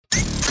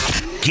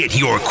Get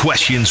your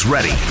questions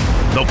ready.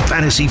 The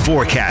Fantasy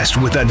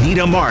Forecast with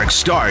Anita Marks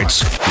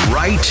starts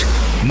right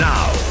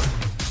now.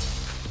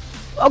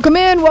 Welcome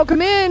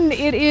in.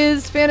 It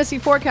is Fantasy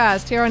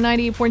Forecast here on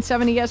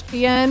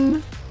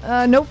 98.7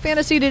 ESPN. No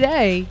fantasy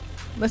today,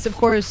 unless, of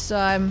course,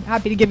 I'm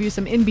happy to give you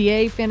some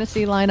NBA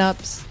fantasy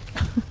lineups.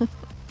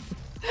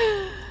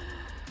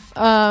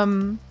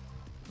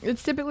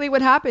 It's typically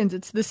what happens.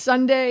 It's the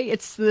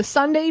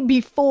Sunday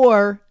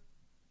before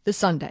the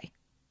Sunday,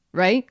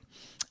 right?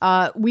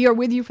 We are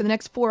with you for the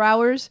next 4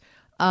 hours.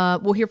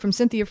 We'll hear from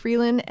Cynthia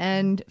Freeland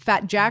and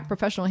Fat Jack,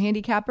 professional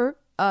handicapper,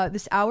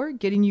 this hour,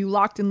 getting you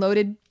locked and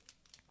loaded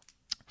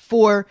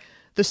for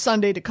the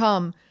Sunday to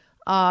come.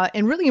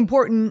 And really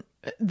important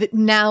that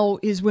now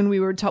is when we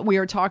are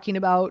talking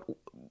about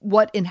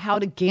what and how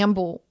to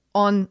gamble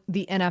on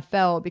the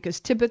NFL, because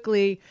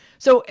typically,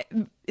 so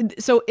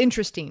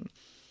interesting.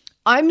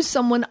 I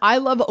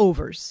love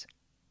overs.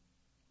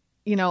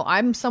 You know,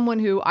 I'm someone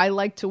who I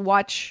like to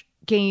watch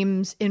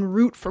games and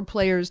root for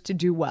players to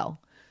do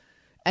well.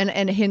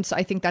 And hence,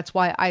 I think that's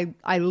why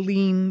I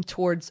lean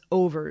towards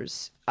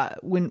overs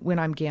when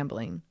I'm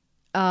gambling.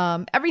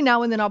 Every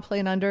now and then I'll play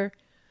an under.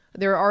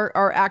 There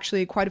are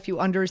actually quite a few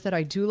unders that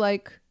I do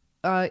like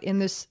in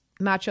this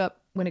matchup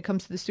when it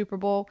comes to the Super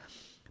Bowl.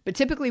 But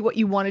typically what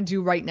you want to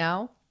do right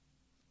now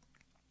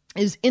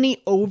is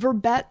any over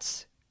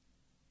bets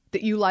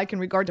that you like in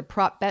regard to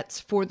prop bets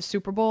for the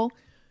Super Bowl,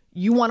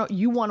 you want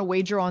to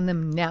wager on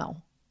them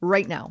now,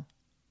 right now.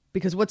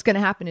 Because what's going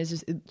to happen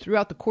is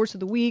throughout the course of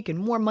the week and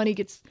more money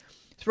gets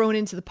thrown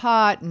into the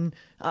pot, and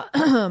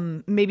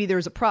maybe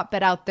there's a prop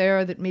bet out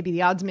there that maybe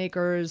the odds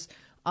makers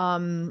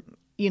didn't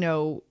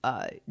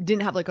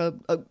have like a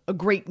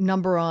great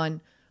number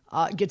on,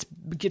 gets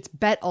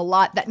bet a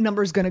lot, that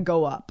number is going to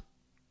go up.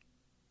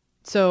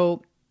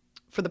 So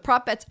for the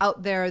prop bets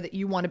out there that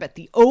you want to bet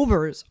the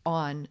overs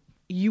on,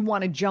 you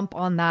want to jump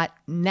on that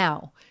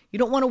now. You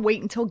don't want to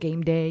wait until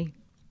game day.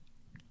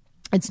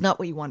 It's not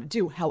what you want to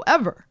do.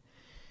 However,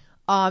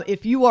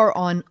 if you are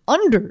on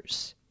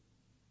unders,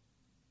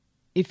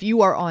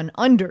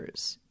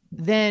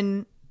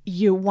 then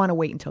you want to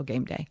wait until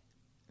game day,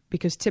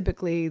 because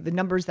typically the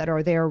numbers that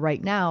are there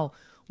right now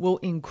will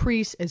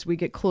increase as we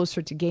get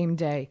closer to game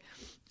day,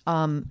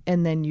 and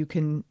then you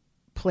can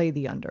play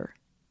the under.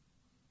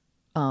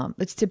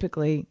 It's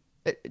typically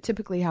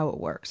how it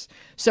works.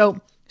 So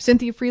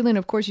Cynthia Freeland,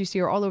 of course, you see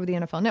her all over the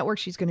NFL Network.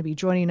 She's going to be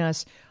joining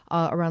us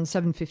around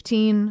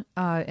 7:15,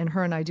 and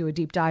her and I do a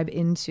deep dive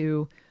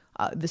into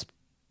this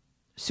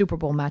Super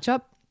Bowl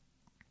matchup.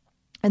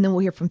 And then we'll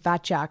hear from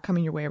Fat Jack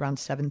coming your way around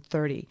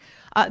 7:30.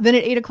 Then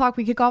at 8 o'clock,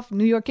 we kick off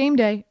New York Game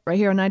Day right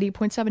here on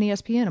 98.7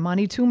 ESPN.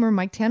 Amani Toomer,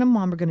 Mike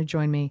Tannenbaum are going to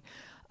join me.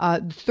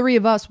 The three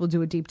of us will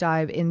do a deep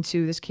dive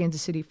into this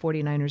Kansas City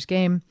 49ers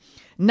game.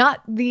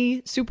 Not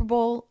the Super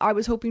Bowl I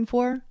was hoping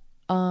for.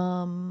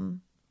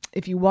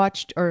 If you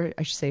watched, or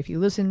I should say if you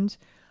listened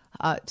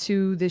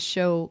to this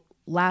show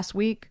last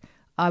week,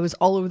 I was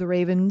all over the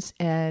Ravens,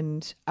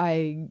 and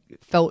I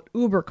felt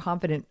uber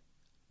confident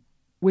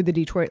with the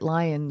Detroit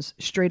Lions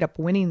straight up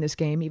winning this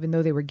game, even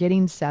though they were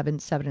getting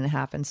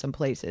 7.5 in some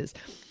places.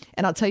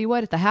 And I'll tell you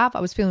what, at the half,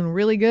 I was feeling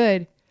really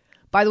good.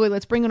 By the way,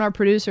 let's bring in our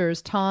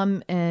producers,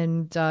 Tom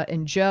and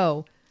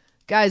Joe.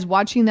 Guys,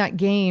 watching that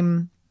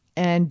game,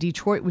 and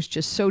Detroit was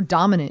just so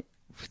dominant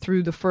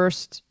through the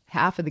first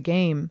half of the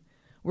game.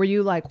 Were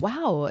you like,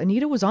 wow,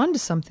 Anita was on to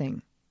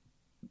something?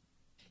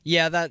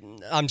 Yeah,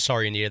 I'm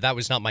sorry, Anita. That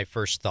was not my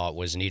first thought,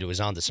 was Anita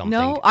was on to something.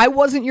 No, I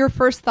wasn't your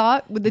first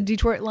thought with the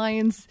Detroit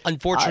Lions?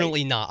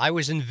 Unfortunately not. I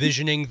was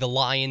envisioning the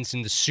Lions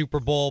in the Super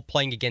Bowl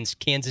playing against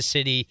Kansas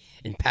City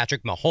and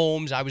Patrick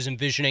Mahomes. I was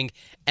envisioning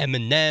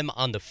Eminem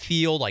on the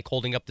field, like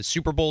holding up the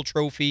Super Bowl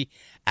trophy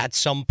at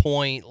some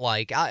point.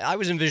 Like, I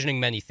was envisioning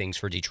many things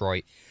for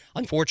Detroit.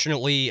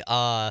 Unfortunately,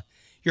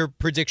 your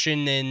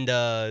prediction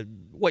and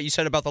what you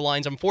said about the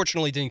Lions,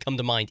 unfortunately, didn't come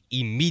to mind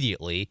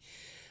immediately.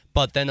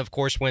 But then, of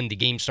course, when the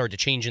game started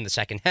to change in the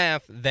second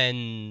half,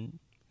 then,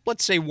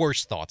 let's say,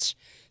 worse thoughts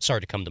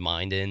started to come to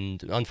mind.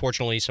 And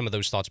unfortunately, some of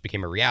those thoughts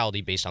became a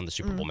reality based on the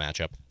Super Bowl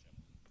matchup.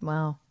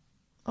 Wow.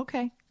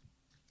 Okay.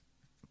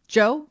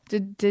 Joe,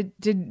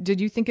 did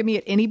you think of me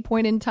at any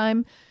point in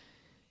time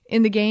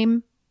in the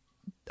game?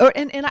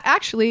 And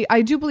actually,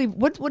 I do believe,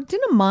 what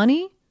didn't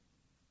Amani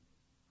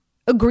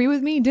agree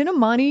with me? Didn't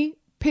Amani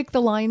pick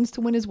the Lions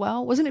to win as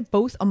well? Wasn't it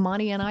both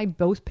Amani and I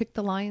both picked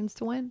the Lions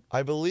to win?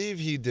 I believe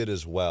he did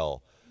as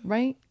well.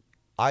 Right?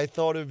 I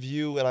thought of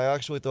you, and I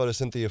actually thought of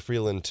Cynthia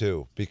Freeland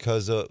too,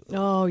 because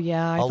oh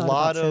yeah, I thought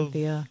about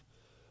Cynthia.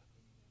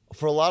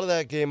 For a lot of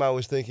that game, I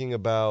was thinking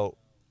about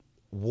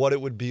what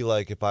it would be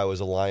like if I was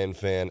a Lion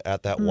fan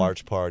at that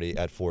watch party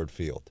at Ford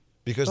Field.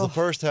 Because the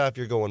first half,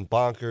 you're going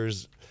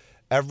bonkers.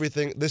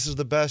 Everything, this is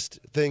the best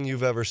thing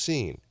you've ever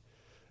seen.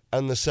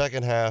 And the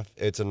second half,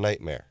 it's a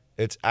nightmare.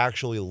 It's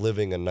actually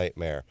living a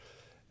nightmare.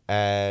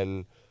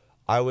 And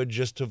I would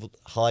just have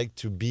liked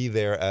to be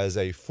there as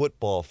a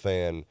football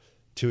fan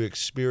to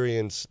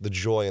experience the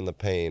joy and the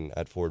pain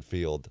at Ford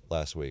Field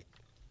last week.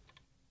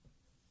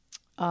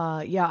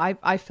 Yeah,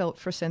 I felt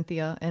for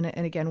Cynthia, and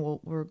again,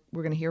 we're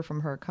going to hear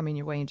from her coming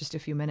your way in just a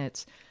few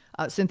minutes.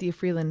 Cynthia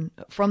Freeland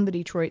from the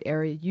Detroit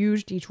area,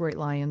 huge Detroit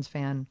Lions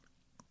fan.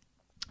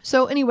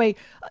 So anyway,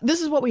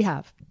 this is what we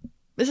have.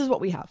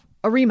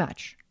 A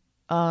rematch.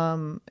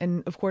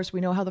 And of course,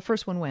 we know how the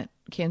first one went.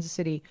 Kansas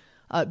City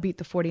beat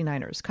the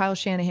 49ers. Kyle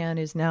Shanahan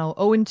is now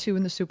 0-2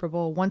 in the Super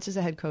Bowl, once as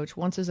a head coach,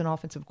 once as an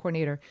offensive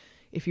coordinator.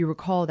 If you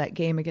recall that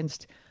game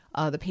against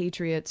the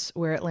Patriots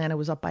where Atlanta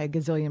was up by a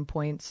gazillion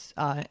points,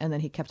 and then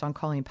he kept on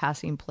calling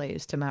passing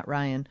plays to Matt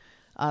Ryan,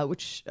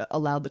 which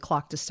allowed the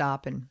clock to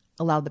stop and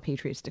allowed the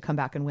Patriots to come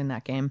back and win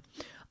that game.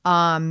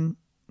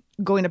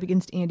 Going up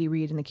against Andy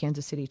Reid and the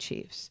Kansas City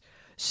Chiefs.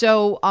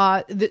 So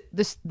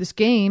this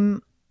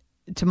game,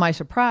 to my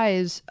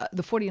surprise,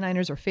 the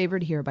 49ers are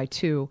favored here by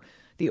 2.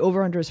 The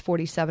over-under is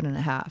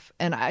 47.5.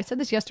 And I said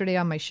this yesterday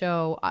on my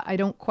show. I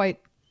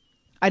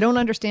don't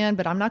understand,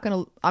 but I'm not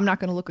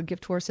gonna look a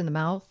gift horse in the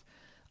mouth.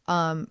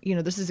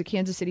 This is a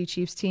Kansas City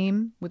Chiefs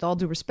team. With all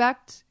due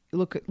respect,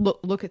 look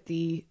at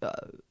the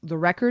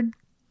record.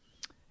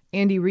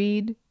 Andy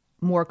Reid,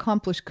 more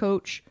accomplished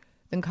coach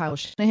than Kyle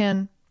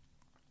Shanahan.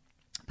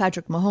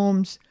 Patrick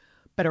Mahomes,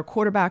 better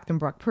quarterback than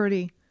Brock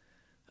Purdy.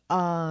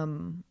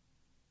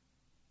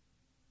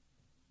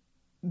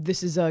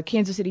 This is a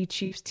Kansas City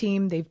Chiefs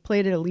team. They've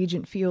played at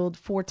Allegiant Field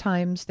 4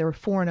 times. They're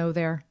 4-0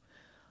 there.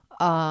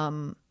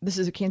 This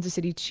is a Kansas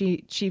City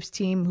Chiefs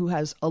team who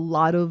has a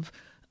lot of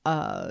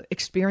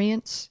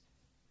experience.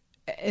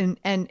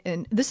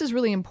 And this is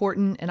really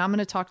important. And I'm going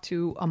to talk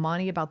to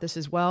Amani about this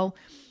as well.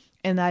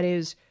 And that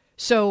is,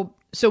 so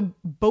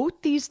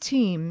both these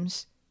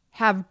teams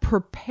have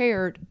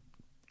prepared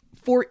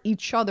for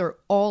each other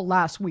all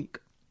last week.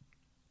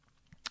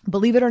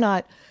 Believe it or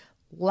not,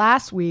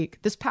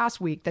 this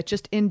past week that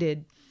just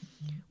ended,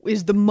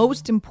 is the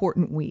most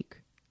important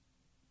week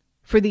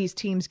for these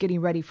teams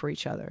getting ready for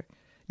each other.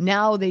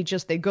 Now they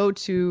go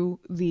to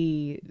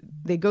the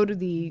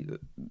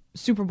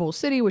Super Bowl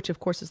city, which of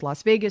course is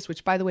Las Vegas,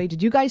 which, by the way,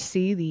 did you guys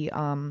see the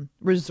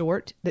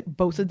resort that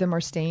both of them are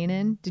staying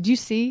in? Did you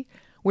see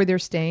where they're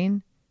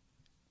staying?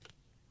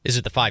 Is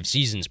it the Five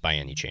Seasons by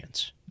any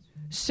chance?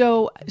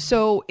 So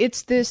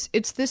it's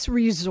this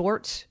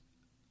resort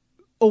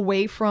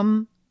away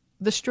from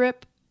the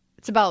Strip.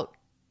 It's about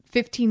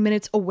 15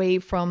 minutes away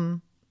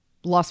from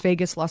Las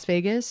Vegas.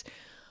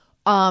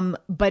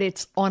 But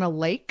it's on a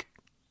lake.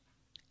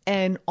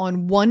 And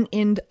on one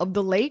end of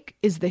the lake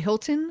is the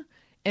Hilton.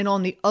 And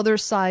on the other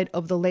side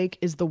of the lake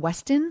is the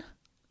Westin.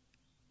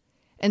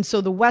 And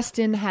so the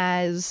Westin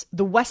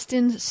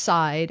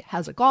side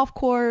has a golf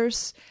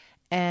course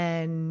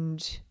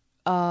and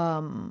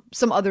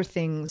some other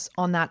things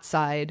on that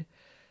side.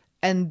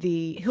 And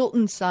the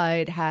Hilton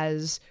side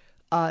has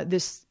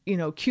this,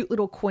 cute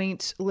little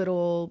quaint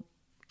little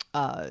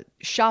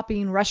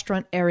shopping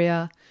restaurant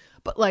area.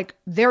 But like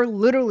they're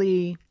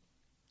literally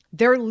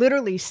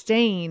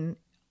staying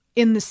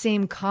in the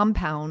same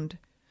compound,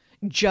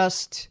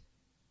 just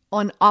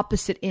on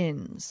opposite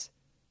ends.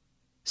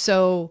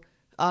 So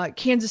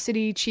Kansas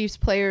City Chiefs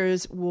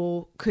players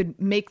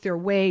could make their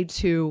way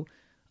to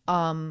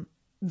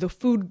the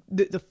food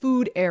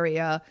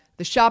area,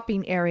 the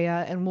shopping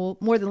area, and will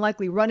more than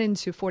likely run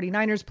into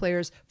 49ers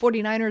players.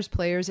 49ers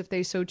players, if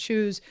they so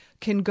choose,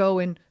 can go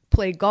and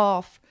play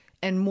golf,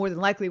 and more than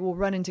likely will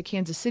run into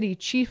Kansas City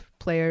Chief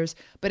players.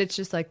 But it's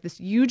just like this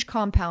huge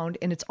compound,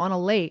 and it's on a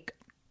lake,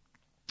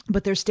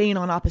 but they're staying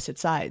on opposite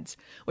sides,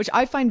 which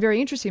I find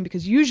very interesting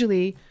because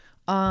usually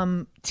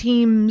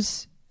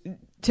teams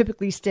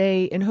typically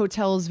stay in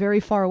hotels very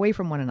far away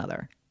from one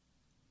another.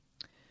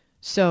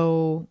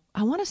 So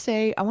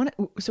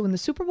so when the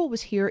Super Bowl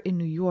was here in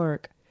New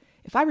York,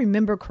 if I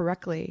remember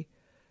correctly,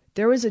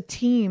 there was a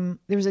team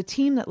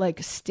that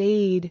like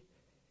stayed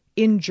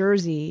in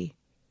Jersey.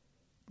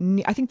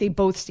 I think they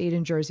both stayed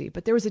in Jersey,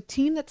 but there was a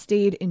team that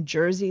stayed in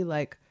Jersey,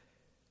 like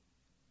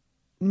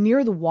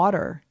near the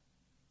water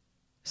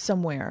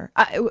somewhere.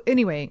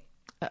 Anyway,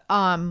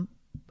 I've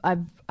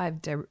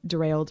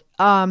derailed.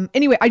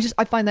 Anyway,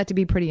 I find that to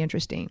be pretty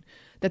interesting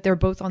that they're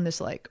both on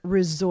this like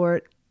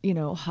resort,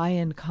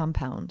 high-end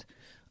compound,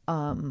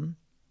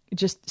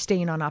 just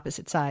staying on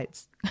opposite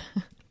sides.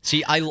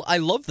 See, I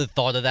love the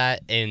thought of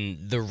that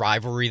and the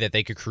rivalry that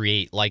they could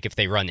create. Like if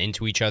they run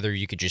into each other,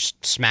 you could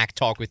just smack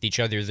talk with each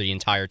other the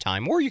entire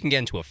time, or you can get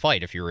into a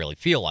fight if you really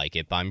feel like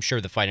it. But I'm sure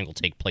the fighting will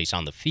take place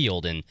on the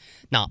field and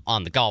not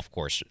on the golf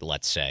course,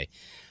 let's say.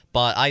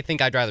 But I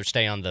think I'd rather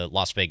stay on the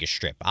Las Vegas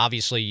Strip.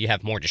 Obviously, you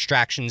have more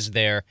distractions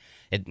there.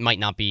 It might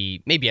not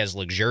be maybe as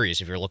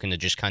luxurious if you're looking to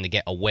just kind of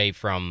get away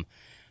from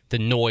the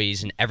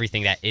noise and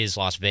everything that is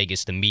Las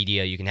Vegas, the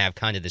media. You can have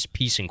kind of this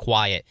peace and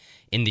quiet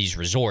in these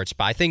resorts.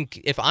 But I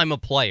think if I'm a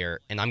player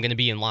and I'm going to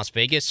be in Las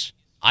Vegas,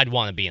 I'd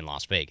want to be in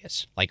Las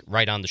Vegas, like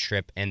right on the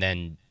Strip, and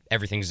then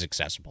everything's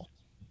accessible.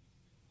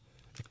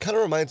 It kind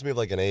of reminds me of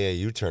like an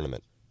AAU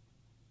tournament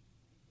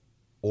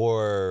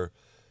or,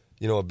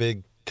 a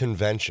big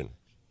convention.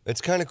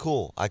 It's kind of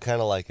cool. I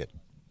kind of like it.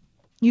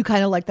 You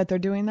kind of like that they're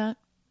doing that?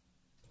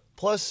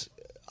 Plus,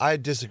 I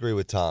disagree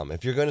with Tom.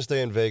 If you're going to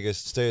stay in Vegas,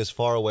 stay as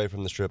far away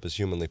from the Strip as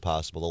humanly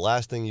possible. The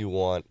last thing you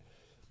want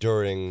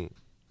during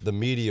the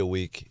media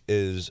week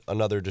is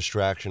another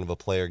distraction of a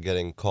player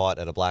getting caught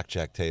at a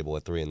blackjack table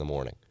at 3 a.m.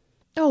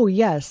 Oh,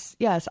 yes.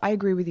 Yes, I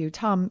agree with you.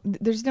 Tom,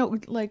 there's no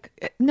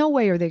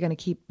way are they going to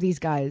keep these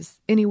guys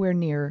anywhere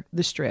near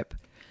the Strip.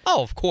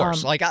 Oh, of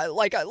course.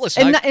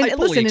 Listen, I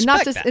fully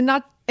expect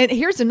that. And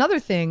here's another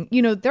thing.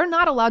 They're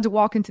not allowed to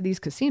walk into these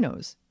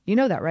casinos. You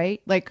know that,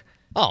 right?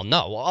 Oh,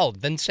 no. Oh,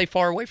 then stay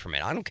far away from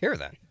it. I don't care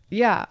then.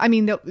 Yeah, I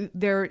mean,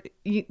 they're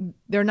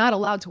not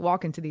allowed to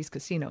walk into these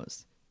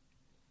casinos.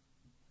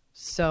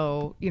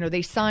 So,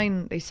 they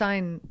sign. Is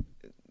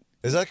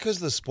that because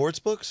of the sports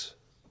books?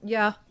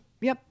 Yeah.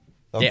 Yep.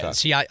 Okay. Yeah,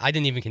 see, I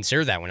didn't even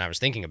consider that when I was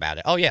thinking about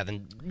it. Oh, yeah,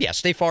 then,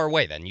 stay far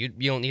away then. You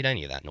don't need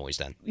any of that noise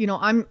then.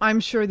 I'm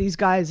sure these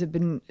guys have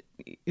been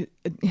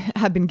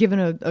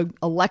given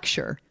a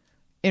lecture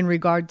in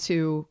regard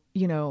to,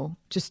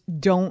 just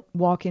don't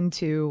walk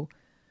into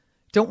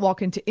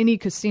any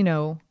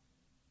casino,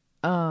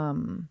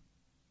 because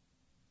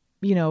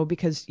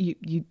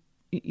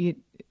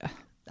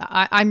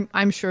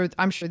I'm sure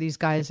these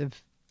guys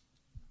have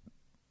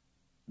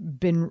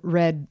been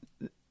read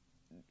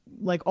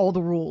all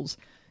the rules,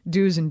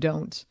 do's and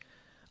don'ts.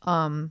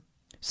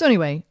 So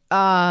anyway,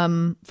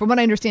 from what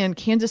I understand,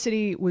 Kansas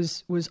City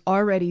was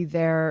already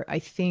there. I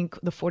think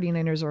the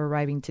 49ers are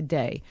arriving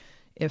today,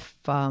 if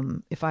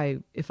I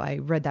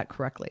read that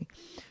correctly.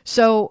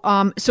 So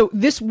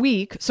this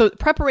week, so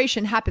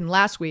preparation happened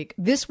last week.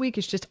 This week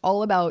is just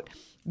all about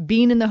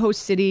being in the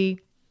host city,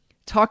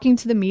 talking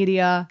to the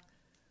media,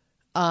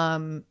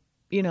 and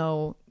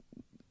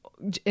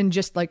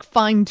just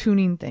fine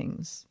tuning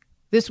things.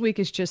 This week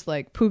is just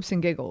poops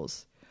and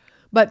giggles.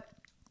 But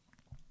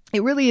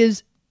it really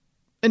is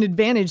an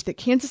advantage that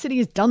Kansas City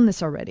has done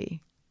this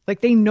already.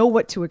 They know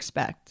what to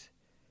expect.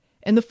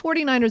 And the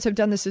 49ers have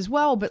done this as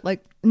well, but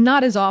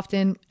not as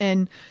often.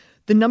 And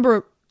the number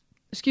of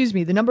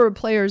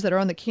players that are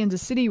on the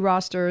Kansas City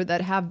roster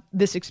that have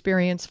this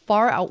experience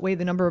far outweigh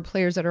the number of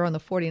players that are on the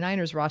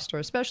 49ers roster,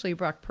 especially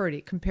Brock Purdy,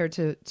 compared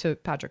to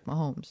Patrick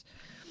Mahomes.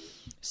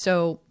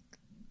 So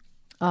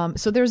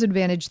there's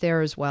advantage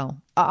there as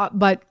well.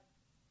 But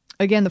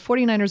again, the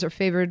 49ers are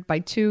favored by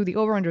 2. The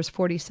over-under is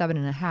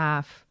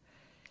 47.5.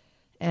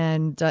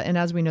 And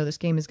as we know, this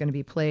game is going to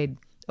be played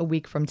a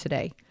week from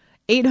today.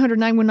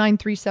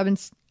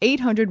 800-919-37...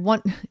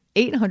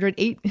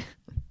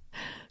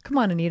 Come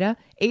on, Anita.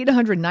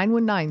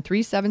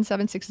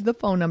 800-919-3776 is the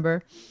phone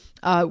number.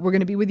 We're going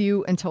to be with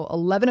you until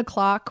 11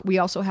 o'clock. We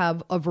also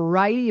have a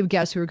variety of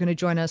guests who are going to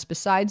join us.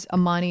 Besides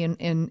Amani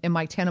and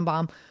Mike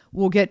Tannenbaum,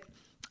 we'll get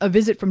a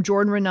visit from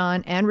Jordan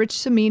Renan and Rich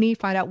Cimini,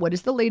 find out what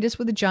is the latest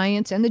with the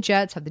Giants and the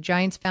Jets. Have the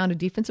Giants found a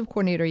defensive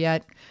coordinator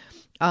yet?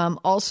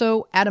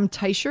 Also, Adam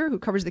Teicher, who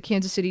covers the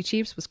Kansas City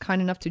Chiefs, was kind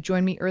enough to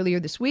join me earlier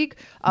this week.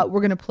 We're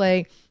going to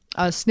play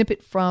a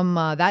snippet from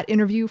that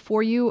interview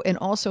for you. And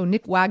also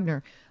Nick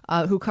Wagner,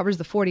 who covers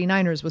the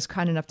 49ers, was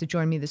kind enough to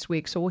join me this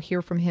week. So we'll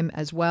hear from him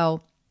as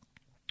well.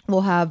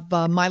 We'll have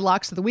my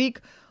locks of the week,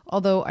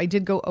 although I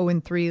did go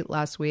 0-3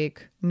 last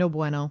week. No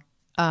bueno.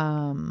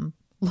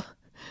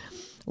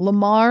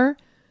 Lamar,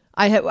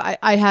 I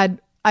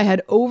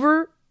had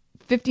over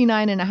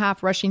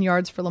 59.5 rushing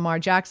yards for Lamar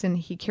Jackson.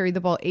 He carried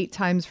the ball 8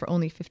 times for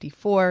only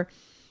 54.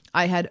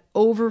 I had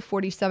over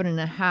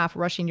 47.5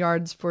 rushing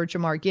yards for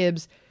Jahmyr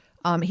Gibbs.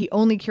 He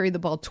only carried the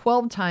ball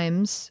 12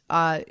 times,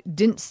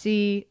 didn't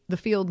see the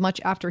field much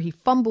after he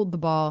fumbled the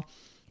ball,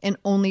 and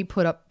only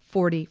put up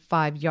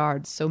 45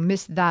 yards. So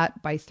missed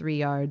that by 3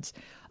 yards.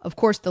 Of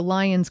course, the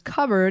Lions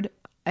covered.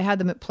 I had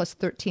them at plus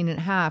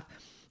 13.5,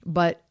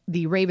 but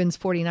the Ravens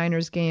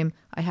 49ers game,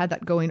 I had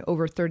that going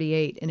over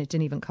 38, and it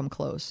didn't even come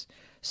close.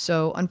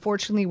 So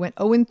unfortunately went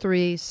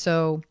 0-3.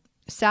 So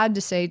sad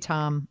to say,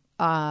 Tom,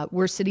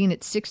 we're sitting at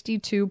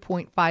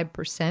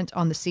 62.5%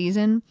 on the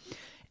season.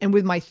 And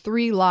with my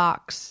 3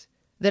 locks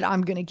that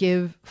I'm going to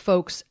give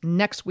folks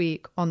next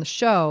week on the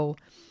show,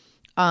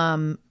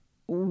 the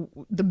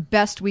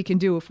best we can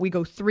do if we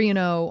go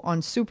 3-0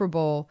 on Super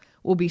Bowl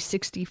will be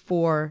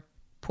 64%.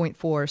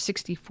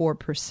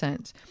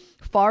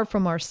 Far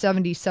from our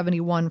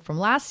 70-71 from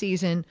last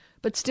season,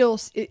 but still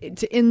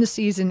to end the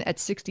season at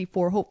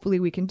 64. Hopefully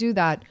we can do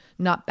that.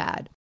 Not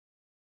bad.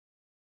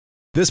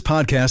 This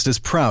podcast is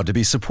proud to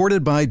be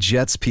supported by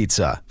Jets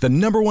Pizza, the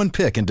 #1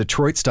 pick in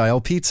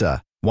Detroit-style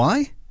pizza.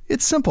 Why?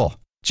 It's simple.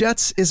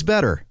 Jets is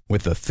better.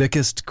 With the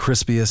thickest,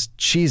 crispiest,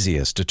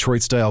 cheesiest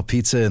Detroit-style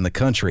pizza in the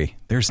country,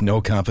 there's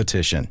no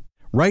competition.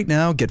 Right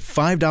now, get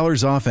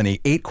 $5 off any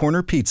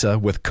 8-corner pizza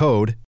with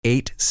code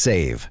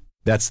 8SAVE.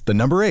 That's the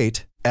number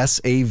 8,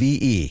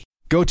 SAVE.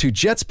 Go to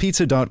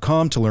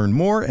jetspizza.com to learn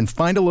more and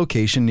find a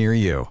location near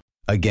you.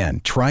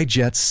 Again, try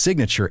Jet's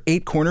signature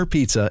 8-corner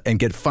pizza and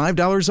get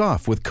 $5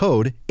 off with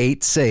code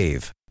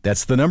 8SAVE.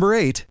 That's the number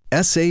 8,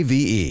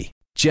 SAVE.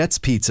 Jet's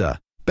Pizza.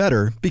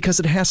 Better because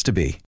it has to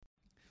be.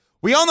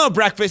 We all know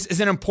breakfast is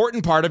an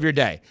important part of your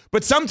day,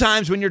 but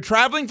sometimes when you're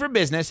traveling for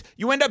business,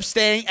 you end up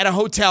staying at a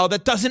hotel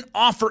that doesn't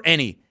offer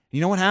any. You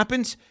know what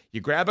happens?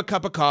 You grab a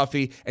cup of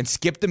coffee and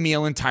skip the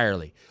meal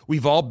entirely.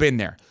 We've all been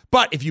there.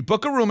 But if you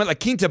book a room at La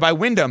Quinta by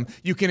Wyndham,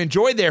 you can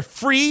enjoy their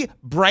free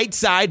Bright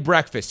Side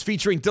breakfast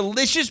featuring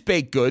delicious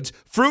baked goods,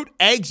 fruit,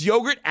 eggs,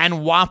 yogurt,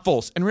 and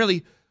waffles. And really,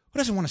 who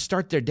doesn't want to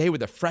start their day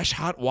with a fresh,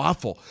 hot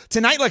waffle?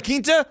 Tonight, La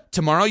Quinta,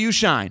 tomorrow you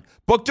shine.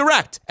 Book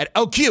direct at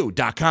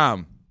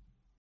lq.com.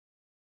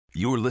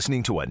 You're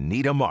listening to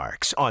Anita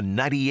Marks on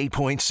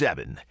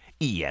 98.7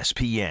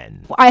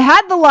 ESPN. I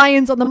had the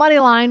Lions on the money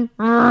line.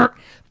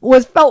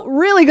 Felt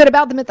really good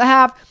about them at the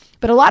half.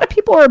 But a lot of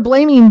people are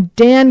blaming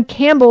Dan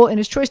Campbell and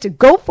his choice to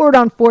go for it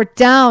on fourth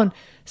down.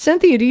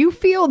 Cynthia, do you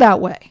feel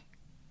that way?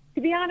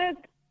 To be honest,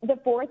 the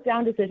fourth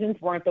down decisions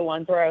weren't the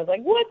ones where I was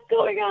like, what's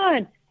going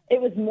on?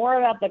 It was more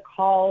about the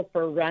calls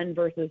for run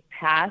versus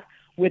pass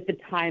with the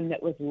time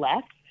that was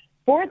left.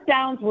 Fourth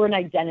downs were an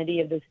identity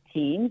of this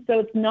team. So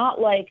it's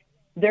not like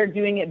they're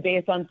doing it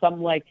based on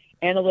some like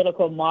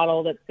analytical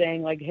model that's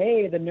saying like,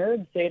 hey, the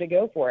nerds say to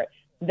go for it.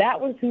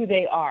 That was who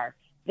they are.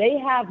 They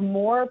have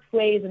more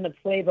plays in the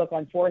playbook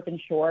on fourth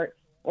and short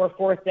or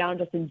fourth down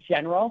just in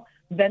general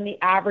than the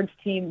average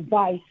team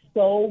by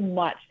so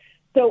much.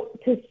 So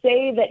to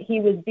say that he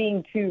was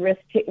being too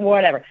risky,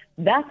 whatever,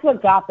 that's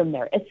what got them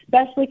there,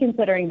 especially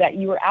considering that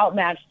you were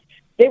outmatched.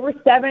 They were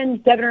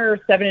 7 or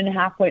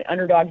 7.5 point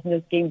underdogs in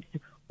this game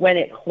when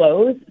it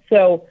closed.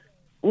 So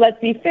let's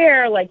be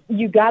fair, like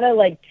you got to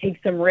like take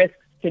some risks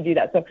to do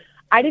that. So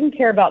I didn't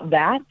care about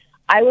that.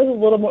 I was a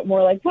little bit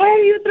more like, why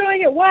are you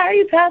throwing it? Why are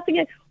you passing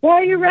it? Why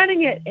are you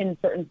running it in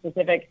certain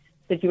specific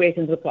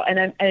situations with call?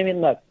 And I mean,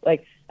 look,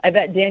 like I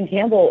bet Dan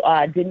Campbell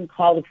didn't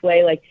call the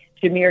play like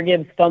Jahmyr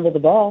Gibbs fumbled the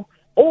ball,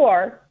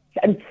 or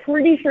I'm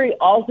pretty sure he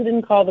also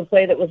didn't call the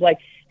play that was like,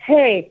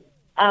 hey,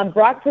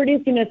 Brock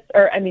Purdy's going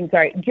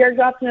to, Jared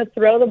Goff's going to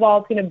throw the ball.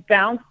 It's going to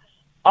bounce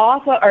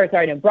off,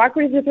 Brock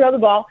Purdy's going to throw the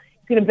ball.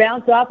 It's going to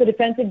bounce off the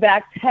defensive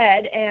back's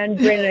head, and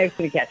Brandon Ayuk's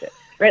going to catch it.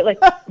 Right? Like,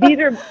 these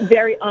are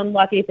very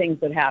unlucky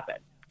things that happen.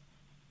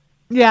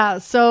 Yeah,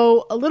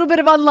 so a little bit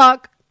of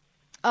unluck,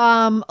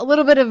 a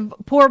little bit of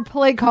poor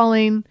play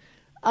calling,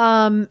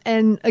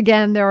 and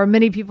again, there are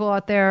many people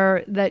out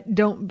there that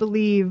don't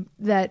believe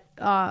that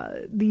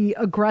the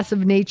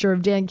aggressive nature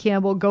of Dan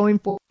Campbell going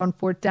for on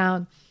fourth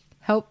down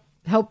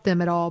helped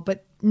them at all.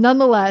 But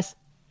nonetheless,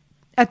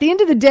 at the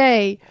end of the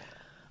day,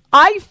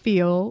 I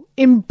feel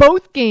in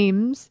both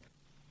games,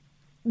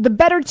 the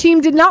better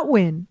team did not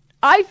win.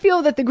 I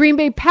feel that the Green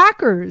Bay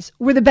Packers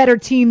were the better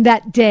team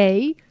that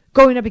day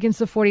going up against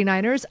the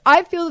 49ers.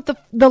 I feel that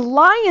the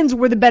Lions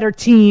were the better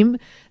team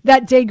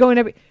that day going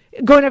up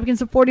against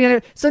the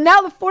 49ers. So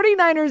now the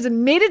 49ers have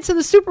made it to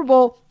the Super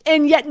Bowl,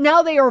 and yet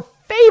now they are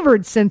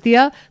favored,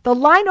 Cynthia. The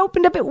line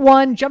opened up at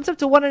 1, jumps up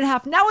to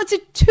 1.5. Now it's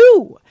at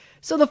 2.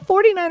 So the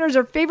 49ers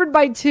are favored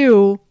by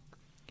 2.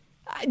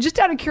 Just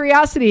out of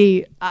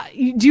curiosity,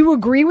 do you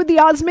agree with the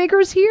odds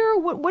makers here?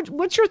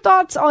 What's your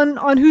thoughts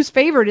on who's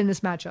favored in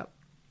this matchup?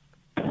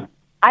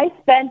 I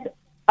spent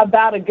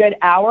about a good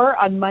hour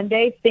on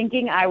Monday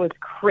thinking I was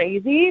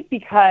crazy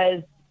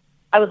because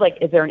I was like,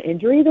 is there an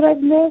injury that I've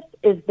missed?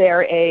 Is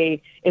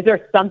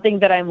there something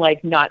that I'm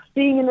like not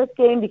seeing in this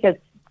game? Because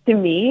to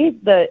me,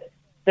 the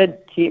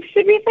Chiefs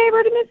should be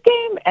favored in this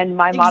game, and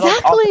my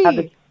models also have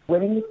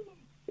the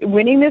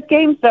winning this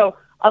game. So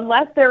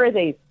unless there is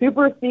a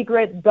super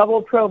secret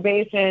double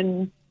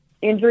probation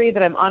injury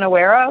that I'm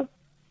unaware of,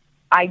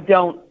 I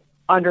don't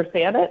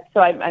understand it.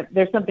 So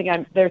there's something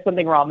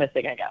we're all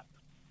missing, I guess.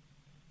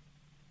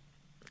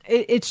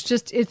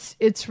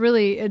 It's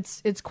really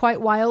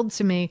quite wild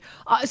to me.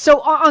 So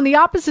on the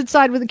opposite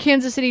side with the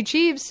Kansas City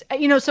Chiefs,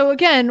 so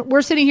again,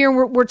 we're sitting here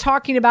and we're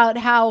talking about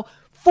how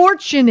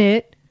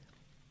fortunate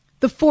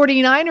the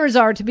 49ers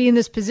are to be in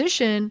this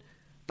position.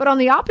 But on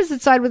the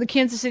opposite side with the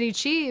Kansas City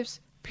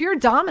Chiefs, pure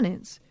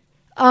dominance.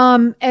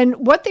 And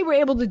what they were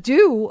able to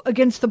do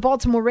against the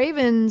Baltimore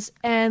Ravens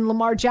and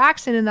Lamar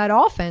Jackson in that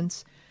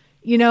offense,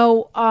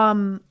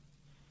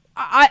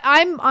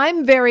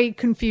 I'm very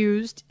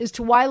confused as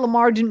to why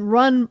Lamar didn't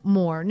run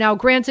more. Now,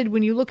 granted,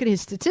 when you look at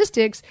his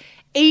statistics,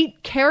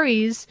 8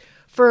 carries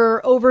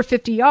for over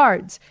 50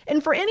 yards.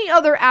 And for any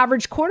other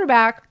average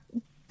quarterback,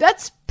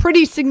 that's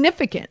pretty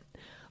significant.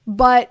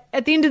 But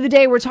at the end of the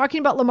day, we're talking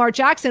about Lamar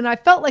Jackson. I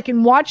felt like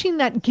in watching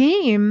that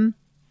game,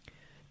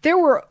 there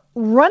were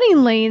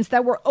running lanes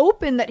that were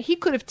open that he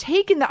could have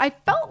taken, that I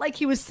felt like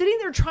he was sitting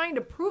there trying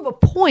to prove a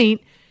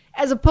point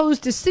as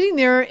opposed to sitting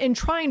there and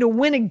trying to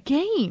win a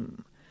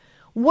game.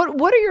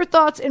 What are your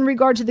thoughts in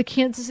regard to the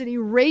Kansas City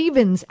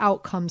Ravens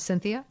outcome,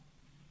 Cynthia?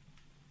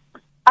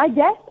 I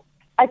guess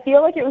I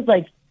feel like it was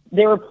like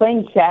they were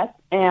playing chess,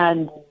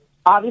 and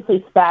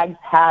obviously Spags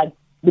had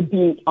the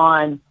beat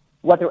on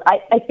what they were.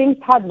 I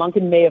think Todd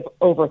Monken may have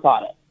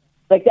overthought it.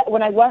 Like that,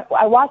 when I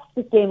watched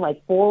this game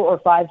like 4 or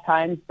 5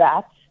 times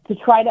back to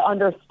try to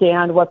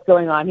understand what's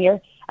going on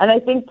here, and I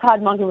think Todd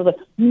Monken was like,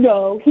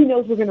 no, he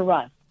knows we're going to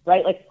run.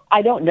 Right? Like,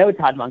 I don't know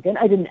Todd Monken.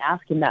 I didn't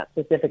ask him that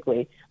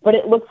specifically, but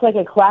it looks like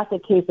a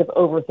classic case of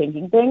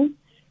overthinking things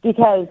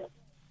because,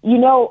 they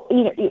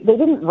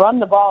didn't run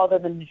the ball other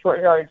than in short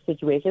yardage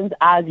situations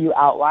as you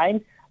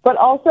outlined, but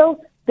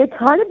also they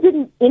kind of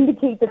didn't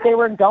indicate that they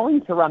were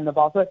going to run the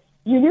ball. So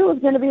you knew it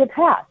was going to be a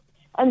pass.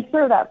 And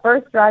sure, that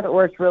first drive, it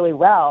worked really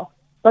well,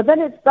 but then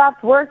it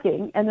stopped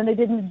working, and then they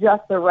didn't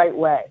adjust the right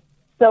way.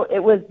 So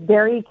it was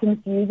very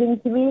confusing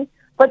to me.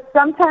 But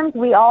sometimes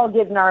we all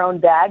get in our own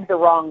bag the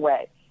wrong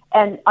way.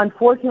 And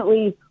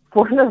unfortunately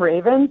for the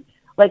Ravens,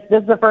 like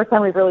this is the first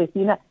time we've really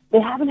seen that, they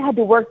haven't had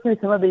to work through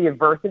some of the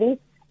adversity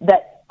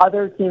that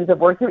other teams have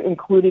worked through,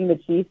 including the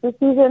Chiefs this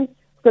season.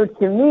 So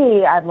to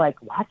me, I'm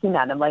like watching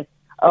that, and I'm like,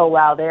 oh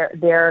wow, it's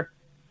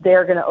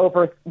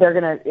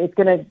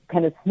gonna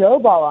kind of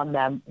snowball on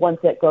them once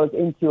it goes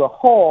into a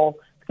hole.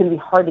 It's gonna be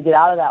hard to get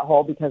out of that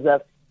hole because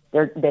of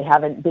they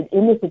haven't been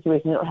in this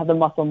situation. They don't have the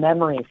muscle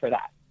memory for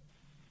that.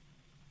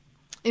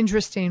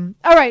 Interesting.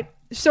 All right.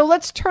 So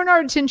let's turn our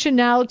attention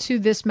now to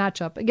this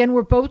matchup. Again,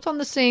 we're both on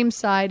the same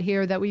side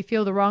here that we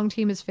feel the wrong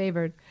team is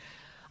favored.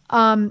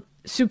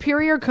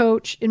 Superior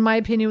coach, in my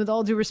opinion, with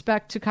all due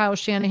respect to Kyle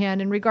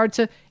Shanahan, in regard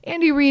to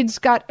Andy Reid's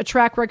got a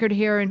track record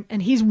here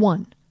and he's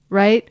won,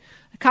 right?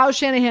 Kyle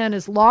Shanahan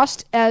is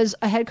lost as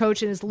a head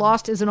coach and is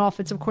lost as an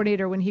offensive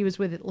coordinator when he was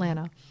with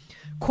Atlanta.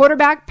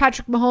 Quarterback,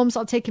 Patrick Mahomes,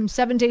 I'll take him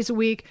 7 days a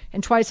week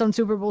and twice on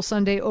Super Bowl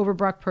Sunday over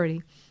Brock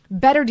Purdy.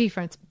 Better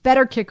defense,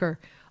 better kicker.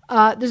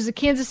 This is a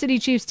Kansas City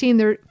Chiefs team.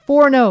 They're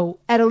 4-0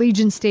 at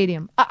Allegiant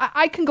Stadium.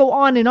 I can go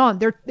on and on.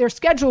 Their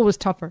schedule was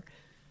tougher.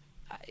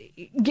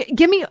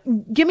 Give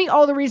me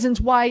all the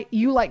reasons why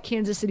you like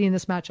Kansas City in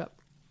this matchup.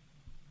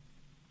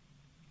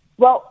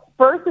 Well,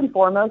 first and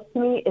foremost to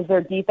me is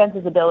their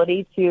defense's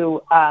ability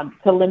to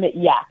limit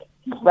yak,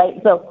 right?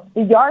 So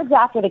the yards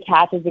after the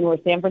catch has been where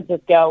San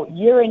Francisco,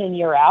 year in and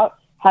year out,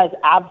 has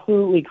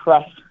absolutely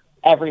crushed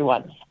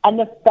everyone. And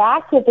the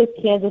fact that this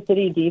Kansas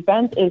City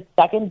defense is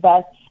second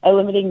best at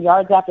limiting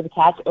yards after the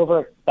catch over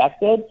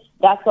expected,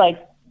 that's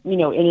like,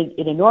 in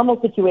a normal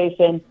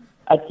situation,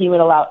 a team would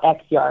allow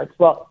X yards.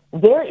 Well,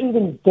 they're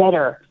even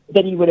better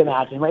than you would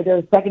imagine, right?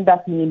 They're the second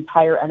best in the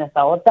entire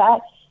NFL at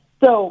that.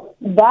 So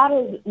that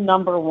is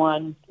number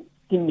one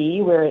to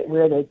me, where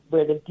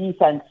the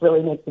defense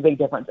really makes a big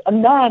difference.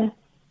 And then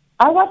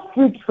I watched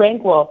Drew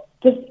Tranquill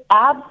just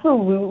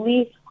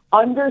absolutely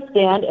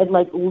understand and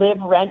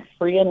live rent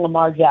free in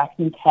Lamar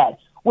Jackson's head,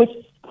 which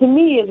to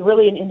me is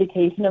really an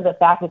indication of the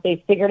fact that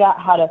they figured out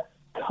how to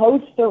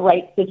coach the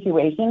right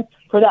situations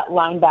for that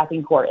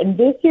linebacking core. And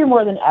this year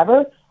more than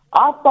ever,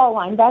 off-ball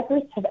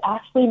linebackers have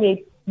actually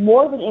made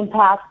more of an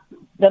impact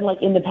than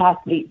in the past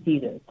 8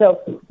 seasons.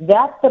 So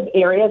that's the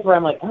areas where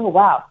I'm like, oh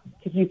wow,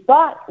 because you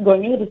thought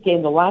going into this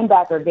game the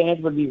linebacker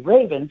advantage would be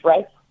Ravens,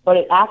 right? But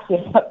it actually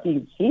ended up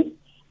being Chiefs.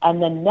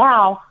 And then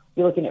now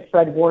you're looking at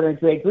Fred Warner and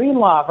Dre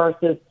Greenlaw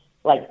versus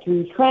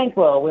Drew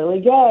Tranquill,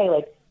 Willie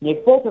Gay,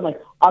 Nick Bolton,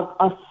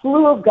 a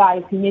slew of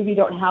guys who maybe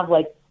don't have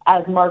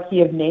as marquee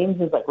of names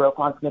as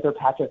Roquan Smith or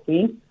Patrick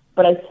Queen.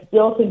 But I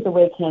still think the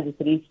way Kansas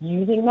City's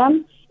using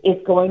them is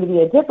going to be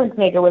a difference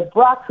maker with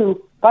Brock,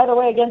 who, by the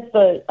way, against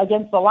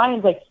the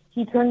Lions,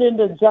 he turned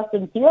into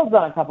Justin Fields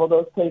on a couple of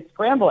those plays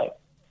scrambling.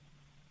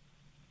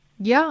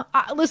 Yeah,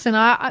 listen,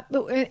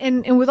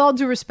 and with all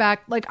due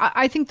respect,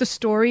 I think the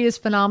story is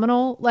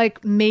phenomenal,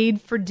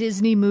 made for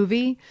Disney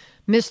movie,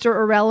 Mr.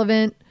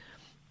 Irrelevant,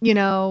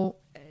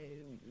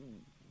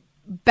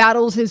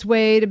 battles his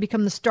way to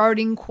become the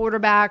starting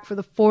quarterback for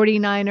the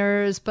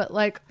 49ers. But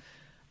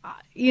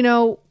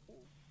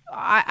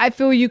I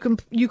feel you can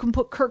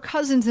put Kirk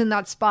Cousins in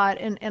that spot.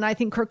 And I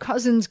think Kirk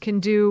Cousins can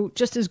do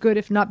just as good,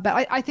 if not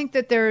better. I think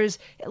that there's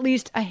at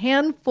least a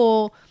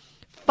handful,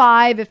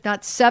 5, if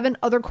not 7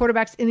 other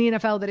quarterbacks in the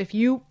NFL that if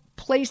you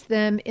place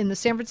them in the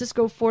San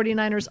Francisco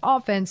 49ers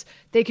offense,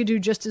 they could do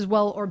just as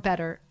well or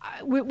better.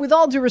 With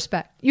all due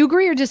respect, you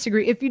agree or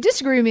disagree? If you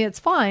disagree with me, it's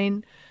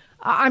fine.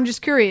 I'm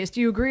just curious. Do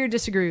you agree or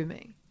disagree with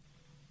me?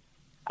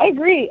 I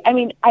agree. I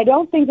mean, I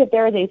don't think that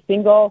there is a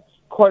single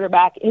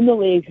quarterback in the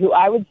league who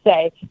I would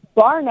say,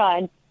 bar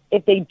none,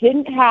 if they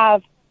didn't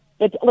have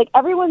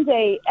everyone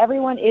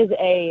is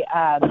a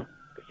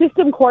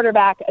system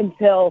quarterback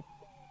until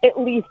at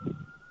least,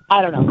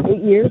 I don't know,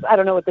 8 years. I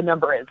don't know what the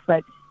number is,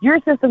 but you're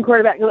a system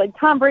quarterback. Like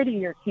Tom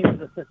Brady, he was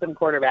a system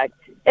quarterback.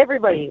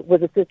 Everybody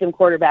was a system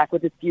quarterback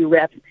with as few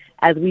reps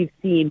as we've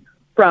seen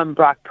from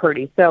Brock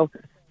Purdy. So,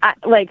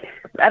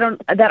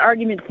 that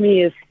argument to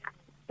me is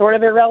sort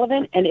of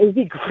irrelevant, and it would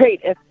be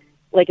great if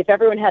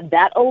everyone had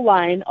that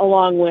O-line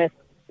along with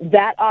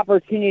that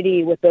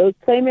opportunity with those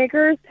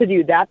playmakers to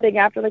do that thing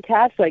after the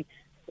catch.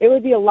 It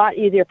would be a lot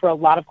easier for a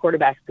lot of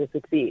quarterbacks to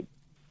succeed.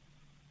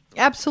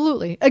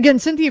 Absolutely. Again,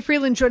 Cynthia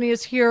Freeland joining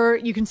us here.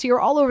 You can see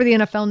her all over the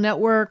NFL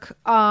Network.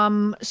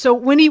 So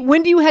when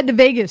do you head to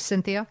Vegas,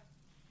 Cynthia?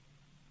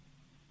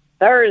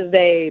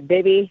 Thursday,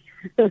 baby.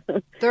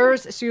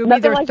 Thursday. So you'll be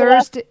there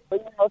Thursday.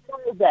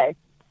 Thursday.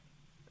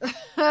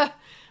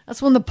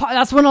 That's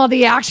when all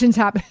the actions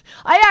happen.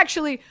 I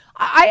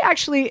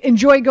actually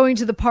enjoy going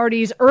to the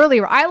parties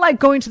earlier. I like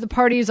going to the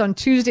parties on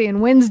Tuesday and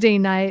Wednesday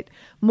night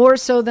more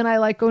so than I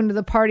like going to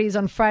the parties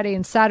on Friday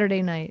and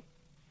Saturday night.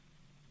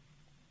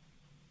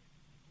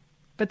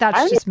 But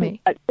that's just me.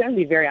 I'm going to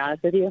be very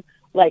honest with you.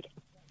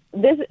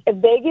 This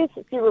Vegas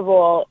Super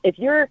Bowl, if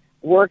you're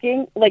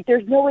working, like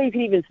there's no way you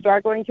can even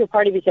start going to a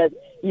party because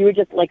you would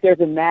just like there's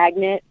a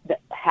magnet that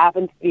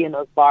happens to be in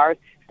those bars.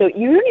 So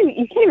you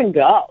can't even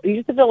go. You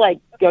just have to like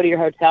go to your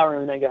hotel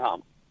room and then go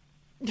home.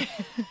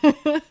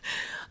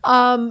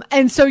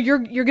 And so you're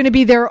going to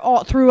be there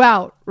all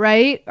throughout,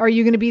 right? Are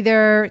you going to be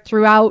there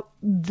throughout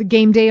the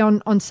game day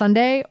on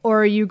Sunday,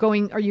 or are you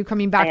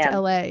coming back to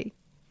LA?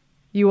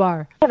 You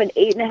are. I have an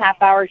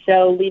 8.5-hour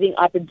show leading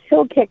up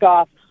until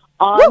kickoff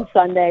on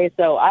Sunday,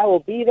 so I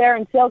will be there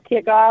until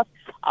kickoff.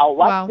 I'll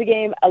watch the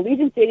game.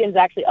 Allegiant Stadium is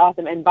actually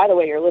awesome. And by the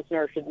way, your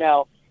listeners should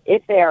know,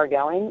 if they are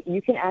going,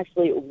 you can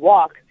actually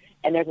walk,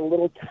 and there's a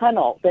little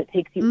tunnel that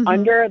takes you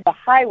under the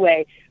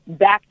highway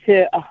back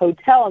to a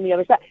hotel on the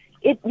other side.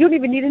 You don't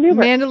even need an Uber.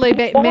 Mandalay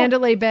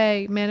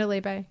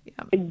Bay.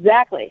 Yeah.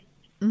 Exactly.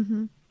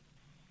 Mm-hmm.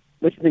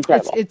 Which is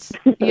incredible. It's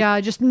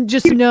just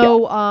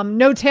no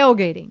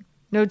tailgating.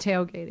 No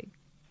tailgating.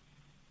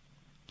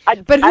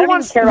 But who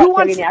wants?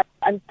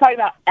 I'm talking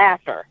about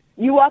after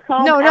you walk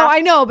home. No, I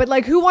know, but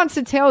like, who wants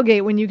to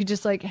tailgate when you could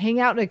just like hang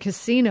out in a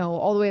casino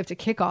all the way up to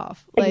kickoff?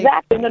 Like,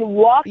 exactly, and then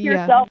walk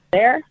yourself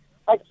there.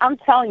 Like, I'm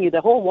telling you,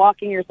 the whole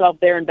walking yourself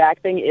there and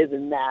back thing is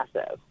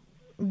massive.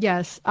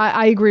 Yes,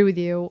 I agree with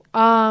you.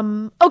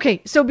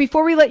 Okay, so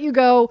before we let you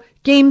go,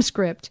 game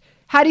script.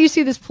 How do you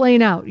see this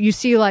playing out? You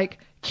see like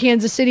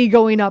Kansas City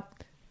going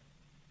up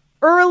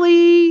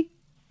early.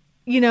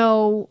 You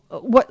know,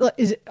 what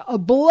is it, a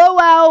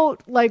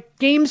blowout, like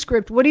game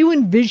script? What do you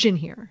envision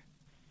here?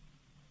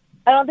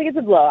 I don't think it's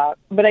a blowout,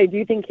 but I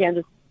do think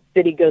Kansas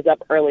City goes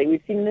up early.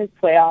 We've seen in this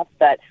playoffs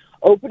that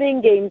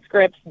opening game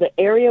scripts, the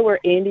area where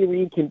Andy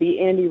Reid can be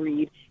Andy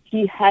Reid,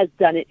 he has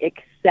done it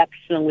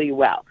exceptionally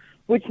well,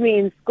 which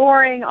means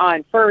scoring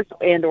on first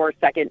and or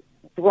second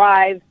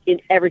drive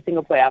in every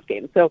single playoff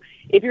game. So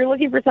if you're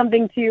looking for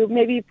something to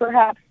maybe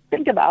perhaps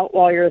think about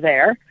while you're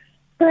there,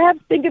 perhaps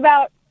think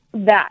about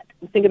that.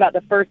 Think about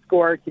the first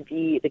score to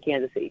be the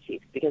Kansas City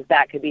Chiefs, because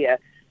that could be a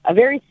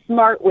very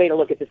smart way to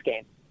look at this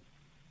game.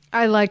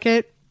 I like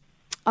it.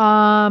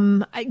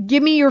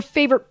 Give me your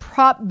favorite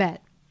prop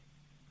bet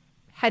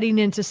heading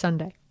into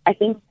Sunday. I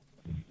think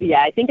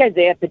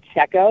Isaiah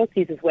Pacheco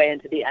sees his way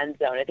into the end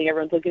zone. I think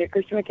everyone's looking at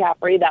Christian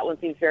McCaffrey. That one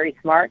seems very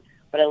smart,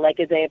 but I like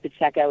Isaiah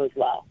Pacheco as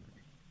well.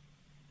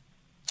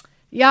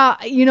 Yeah,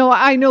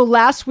 I know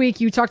last week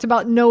you talked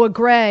about Noah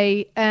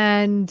Gray,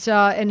 and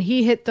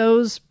he hit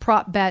those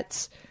prop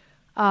bets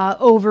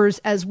overs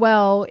as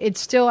well. It's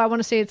still, I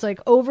want to say it's like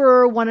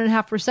over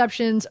 1.5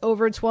 receptions,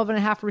 over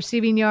 12.5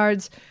 receiving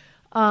yards.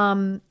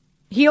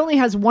 He only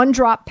has one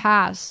drop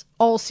pass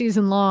all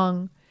season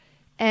long,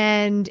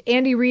 and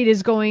Andy Reid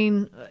is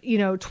going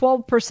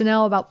 12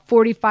 personnel about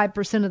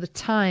 45% of the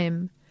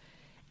time.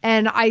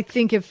 And I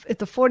think if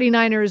the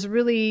 49ers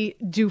really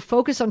do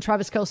focus on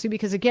Travis Kelce,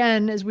 because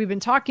again, as we've been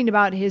talking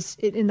about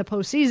in the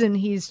postseason,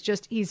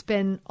 he's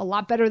been a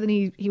lot better than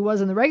he was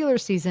in the regular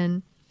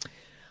season.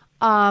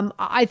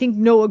 I think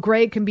Noah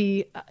Gray can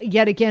be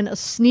yet again a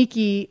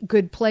sneaky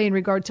good play in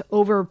regard to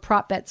over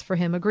prop bets for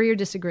him. Agree or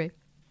disagree?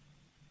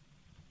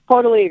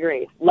 Totally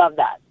agree. Love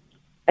that.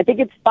 I think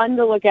it's fun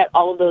to look at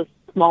all of those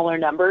smaller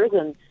numbers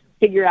and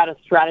figure out a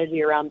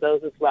strategy around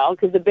those as well,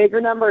 because the bigger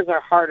numbers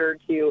are harder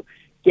to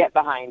get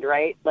behind,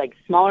 right? Like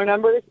smaller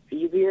numbers,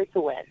 easier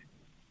to win.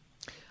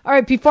 All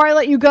right, before I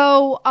let you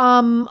go,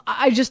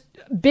 I just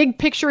big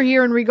picture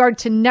here in regard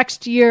to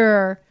next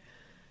year.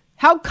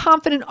 How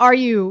confident are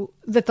you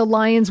that the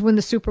Lions win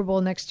the Super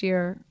Bowl next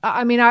year?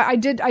 I mean, I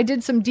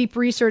did some deep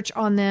research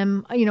on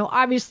them.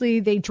 Obviously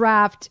they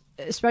draft,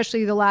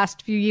 especially the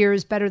last few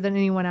years, better than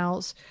anyone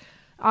else.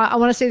 I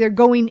want to say they're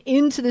going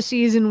into the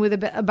season with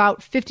about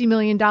 $50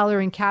 million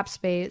in cap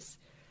space.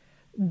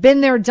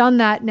 Been there, done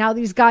that. Now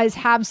these guys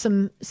have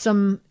some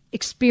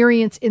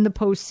experience in the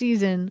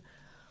postseason.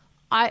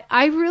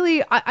 I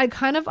really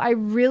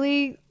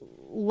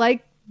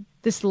like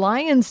this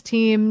Lions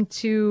team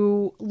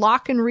to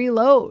lock and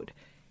reload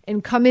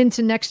and come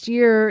into next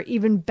year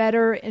even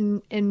better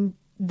than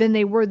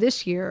they were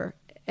this year.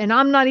 And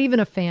I'm not even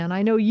a fan.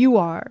 I know you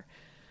are.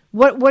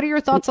 What are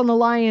your thoughts on the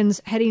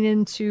Lions heading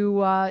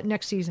into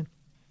next season?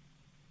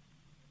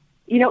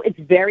 It's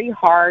very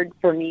hard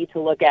for me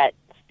to look at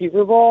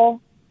Super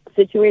Bowl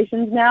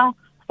situations now,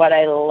 but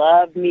I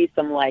love me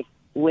some like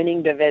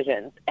winning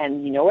divisions.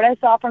 And you know what I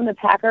saw from the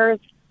Packers?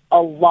 A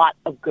lot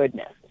of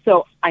goodness.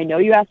 So I know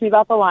you asked me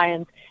about the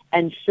Lions,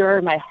 and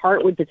sure, my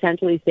heart would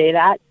potentially say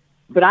that,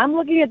 but I'm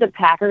looking at the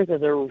Packers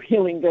as a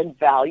really good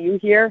value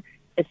here,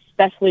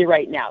 especially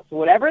right now. So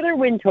whatever their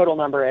win total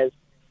number is,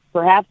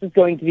 perhaps it's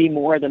going to be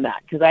more than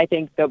that, because I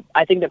think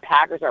the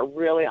Packers are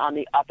really on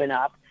the up and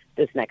up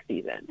this next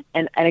season.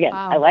 And again,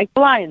 wow. I like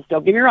the Lions.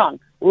 Don't get me wrong,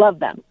 love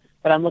them,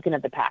 but I'm looking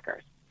at the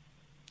Packers.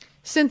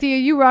 Cynthia,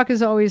 you rock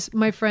as always,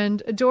 my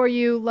friend. Adore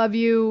you, love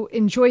you,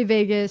 enjoy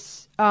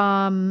Vegas,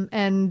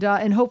 and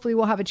hopefully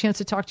we'll have a chance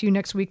to talk to you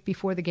next week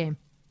before the game.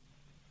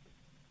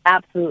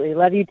 Absolutely,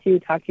 love you too.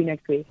 Talk to you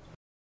next week.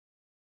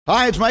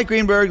 Hi, it's Mike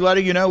Greenberg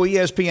letting you know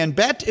ESPN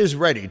Bet is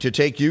ready to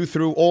take you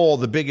through all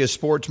the biggest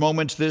sports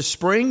moments this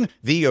spring.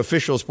 The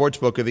official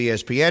sportsbook of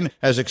ESPN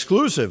has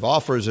exclusive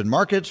offers and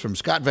markets from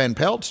Scott Van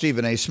Pelt,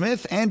 Stephen A.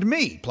 Smith, and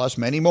me, plus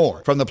many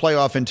more. From the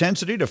playoff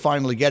intensity to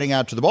finally getting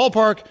out to the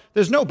ballpark,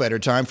 there's no better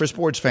time for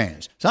sports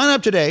fans. Sign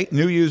up today.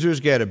 New users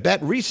get a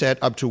bet reset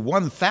up to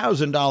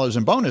 $1,000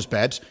 in bonus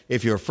bets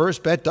if your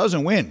first bet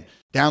doesn't win.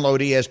 Download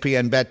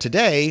ESPN Bet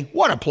today.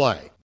 What a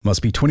play.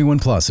 Must be 21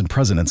 plus and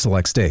present in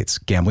select states.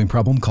 Gambling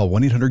problem? Call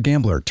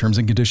 1-800-GAMBLER. Terms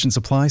and conditions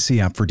apply. See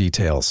app for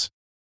details.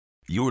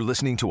 You're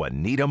listening to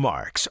Anita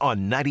Marks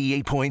on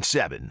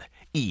 98.7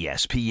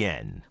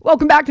 ESPN.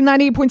 Welcome back to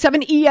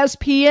 98.7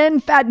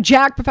 ESPN. Fat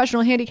Jack,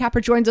 professional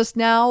handicapper, joins us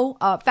now.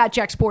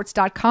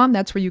 FatJackSports.com.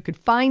 That's where you could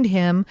find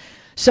him.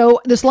 So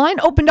this line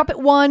opened up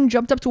at 1,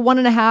 jumped up to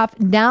 1.5.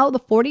 Now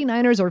the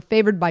 49ers are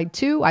favored by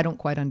 2. I don't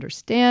quite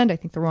understand. I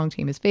think the wrong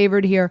team is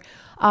favored here.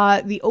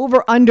 The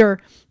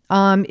over-under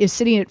is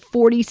sitting at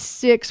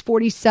 46,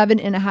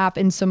 47.5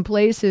 in some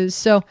places.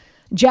 So,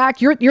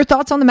 Jack, your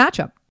thoughts on the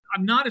matchup?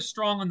 I'm not as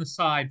strong on the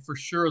side for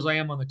sure as I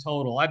am on the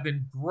total. I've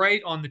been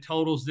great on the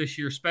totals this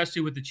year,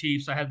 especially with the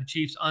Chiefs. I had the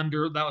Chiefs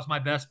under. That was my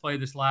best play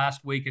this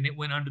last week, and it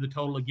went under the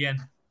total again.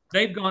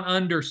 They've gone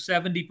under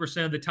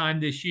 70% of the time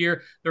this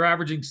year. They're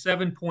averaging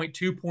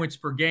 7.2 points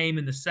per game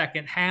in the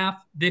second half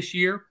this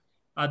year.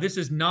 This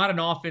is not an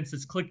offense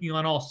that's clicking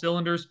on all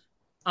cylinders.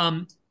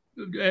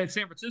 At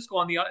San Francisco,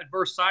 on the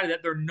adverse side of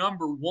that, they're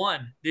number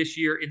 1 this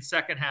year in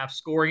second half,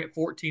 scoring at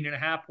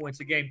 14.5 points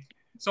a game.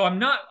 So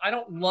I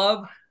don't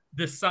love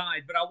the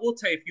side, but I will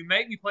tell you, if you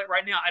make me play it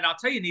right now, and I'll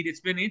tell you, Nate,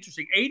 it's been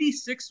interesting.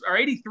 86 or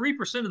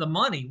 83% of the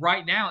money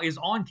right now is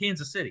on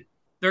Kansas City.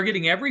 They're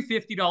getting every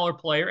 $50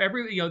 player.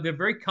 They're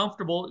very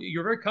comfortable.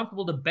 You're very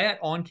comfortable to bet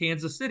on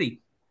Kansas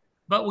City.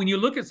 But when you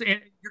look at,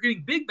 you're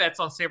getting big bets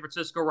on San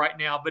Francisco right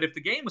now. But if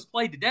the game was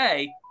played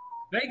today,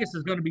 Vegas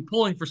is going to be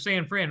pulling for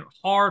San Fran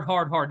hard.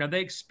 Now, they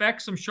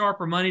expect some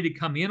sharper money to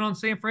come in on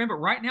San Fran, but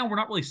right now we're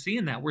not really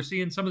seeing that. We're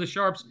seeing some of the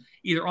sharps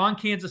either on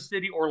Kansas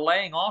City or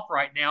laying off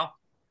right now.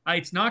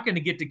 It's not going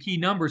to get to key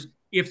numbers.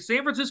 If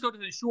San Francisco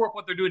doesn't shore up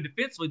what they're doing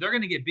defensively, they're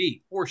going to get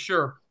beat for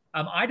sure.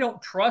 I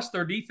don't trust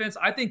their defense.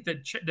 I think that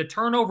the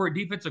turnover at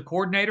defensive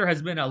coordinator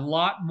has been a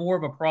lot more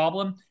of a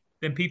problem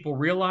than people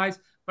realize.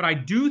 But I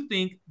do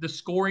think the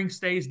scoring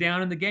stays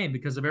down in the game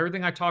because of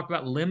everything I talked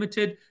about,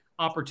 limited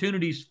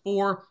opportunities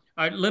for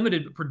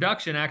limited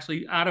production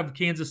actually out of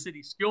Kansas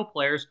City skill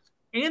players,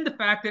 and the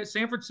fact that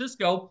San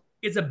Francisco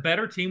is a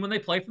better team when they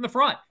play from the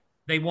front.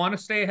 They want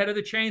to stay ahead of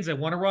the chains. They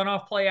want to run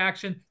off play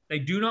action. They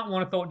do not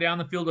want to throw it down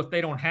the field if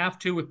they don't have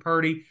to with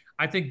Purdy.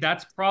 I think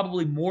that's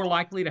probably more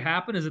likely to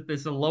happen is that this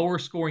is a lower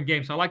scoring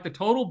game. So I like the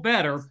total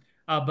better.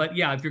 But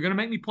yeah, if you're going to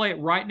make me play it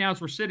right now as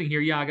we're sitting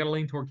here, I got to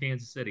lean toward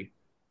Kansas City.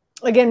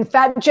 Again,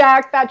 Fat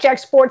Jack,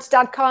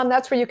 FatJackSports.com.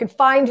 That's where you can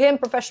find him.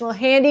 Professional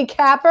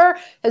handicapper,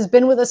 has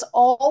been with us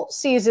all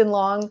season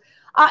long.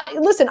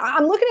 Listen,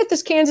 I'm looking at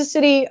this Kansas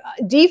City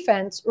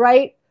defense,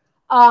 right?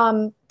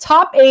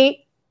 Top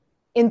 8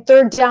 in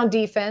third down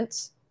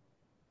defense,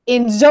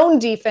 in zone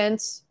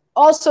defense,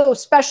 also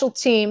special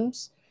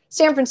teams.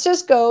 San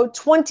Francisco,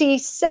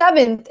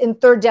 27th in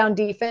third down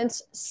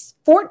defense,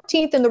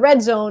 14th in the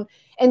red zone,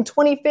 and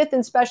 25th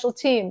in special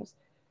teams.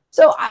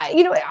 So,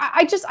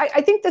 I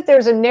think that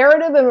there's a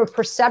narrative and a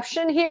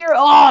perception here.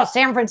 Oh,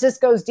 San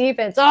Francisco's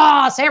defense.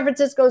 Oh, San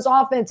Francisco's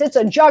offense. It's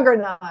a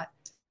juggernaut.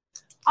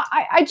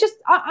 I'm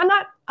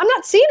not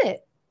seeing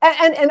it.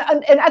 And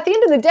at the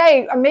end of the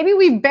day, maybe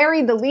we've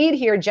buried the lead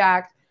here,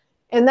 Jack.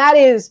 And that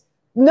is,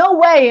 no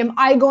way am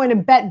I going to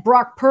bet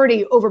Brock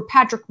Purdy over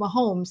Patrick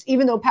Mahomes,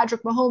 even though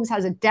Patrick Mahomes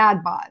has a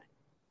dad bod.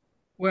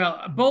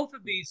 Well, both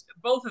of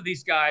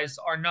these guys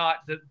are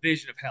not the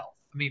vision of health.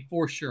 I mean,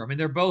 for sure. I mean,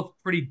 they're both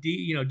pretty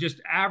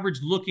just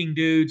average-looking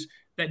dudes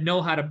that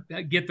know how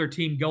to get their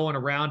team going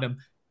around them.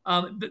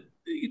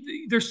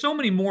 There's so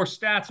many more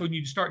stats when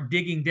you start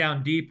digging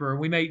down deeper.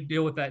 We may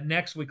deal with that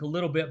next week a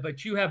little bit,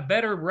 but you have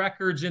better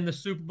records in the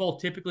Super Bowl,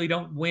 typically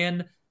don't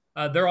win.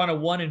 They're on a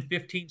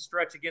 1-15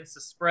 stretch against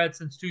the spread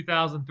since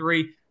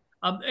 2003.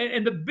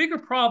 And the bigger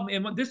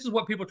problem, and this is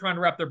what people are trying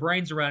to wrap their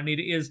brains around,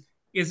 Anita,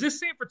 is this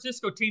San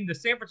Francisco team the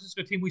San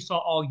Francisco team we saw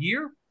all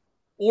year?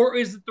 Or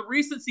is it the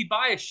recency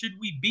bias? Should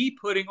we be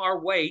putting our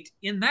weight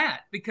in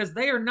that? Because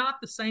they are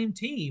not the same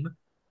team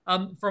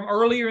from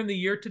earlier in the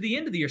year to the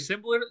end of the year.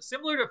 Similar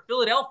to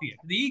Philadelphia,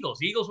 the Eagles.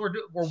 The Eagles were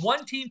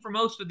one team for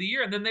most of the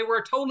year, and then they were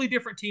a totally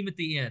different team at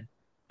the end.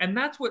 And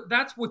that's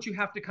what you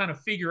have to kind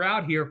of figure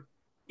out here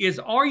is,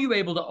 are you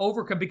able to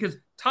overcome? Because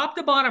top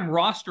to bottom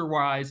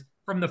roster-wise,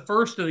 from the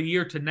first of the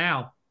year to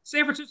now,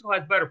 San Francisco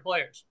has better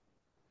players.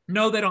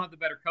 No, they don't have the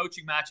better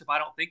coaching matchup, I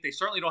don't think. They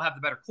certainly don't have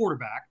the better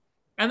quarterback.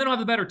 And they don't have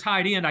the better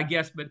tight end, I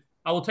guess. But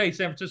I will tell you,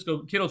 San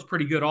Francisco, Kittle's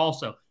pretty good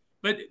also.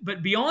 But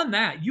beyond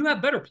that, you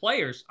have better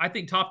players, I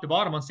think, top to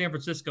bottom on San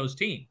Francisco's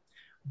team.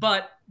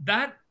 But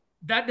that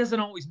doesn't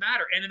always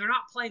matter. And they're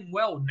not playing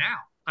well now.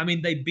 I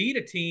mean, they beat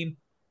a team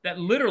that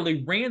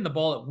literally ran the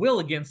ball at will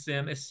against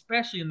them,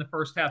 especially in the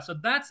first half. So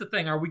that's the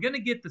thing. Are we going to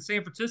get the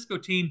San Francisco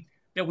team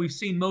that we've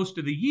seen most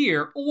of the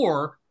year,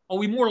 or are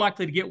we more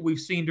likely to get what we've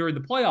seen during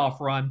the playoff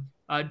run?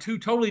 Two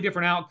totally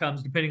different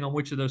outcomes depending on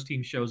which of those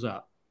teams shows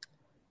up.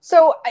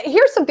 So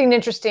here's something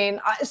interesting.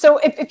 So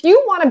if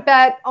you want to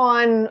bet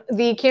on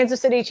the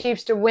Kansas City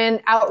Chiefs to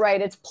win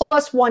outright, it's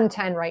plus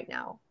 110 right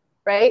now,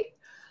 right?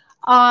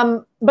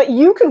 But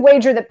you could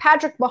wager that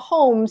Patrick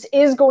Mahomes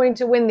is going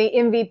to win the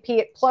MVP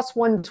at plus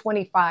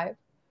 125.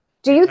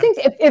 Do you think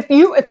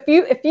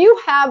if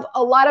you have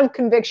a lot of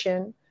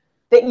conviction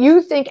that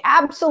you think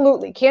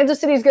absolutely Kansas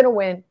City is going to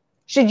win,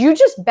 should you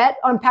just bet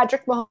on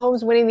Patrick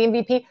Mahomes winning the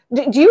MVP?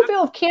 Do you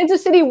feel if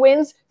Kansas City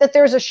wins that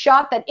there's a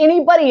shot that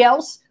anybody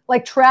else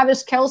like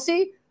Travis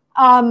Kelce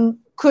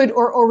could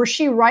or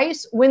Rashee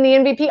Rice win the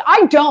MVP?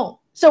 I don't.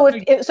 So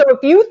if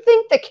you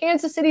think that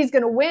Kansas City is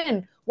going to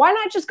win, why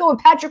not just go with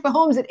Patrick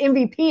Mahomes at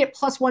MVP at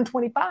plus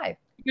 125?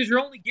 Because you're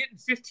only getting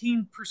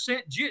 15%.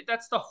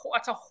 That's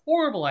a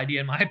horrible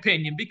idea in my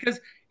opinion. Because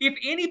if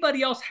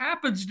anybody else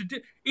happens to do,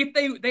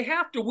 if they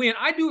have to win,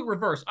 I do it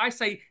reverse. I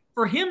say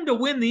for him to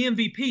win the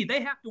MVP,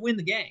 they have to win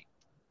the game.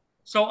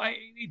 So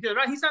he's not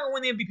going to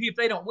win the MVP if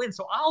they don't win.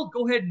 So I'll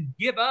go ahead and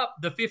give up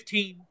the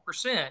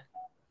 15%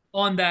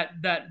 on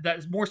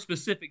that more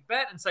specific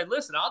bet and say,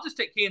 listen, I'll just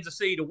take Kansas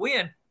City to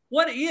win.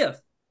 What if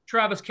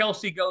Travis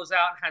Kelce goes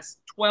out and has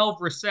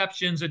 12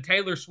 receptions and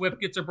Taylor Swift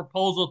gets a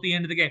proposal at the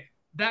end of the game?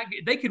 That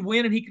they could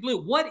win and he could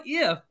lose. What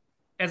if,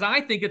 as I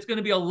think it's going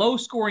to be a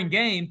low-scoring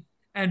game,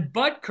 and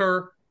butt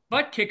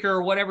kicker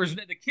or whatever's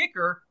the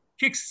kicker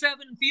kicks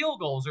 7 field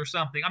goals or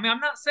something? I mean, I'm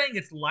not saying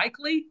it's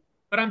likely,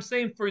 but I'm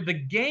saying for the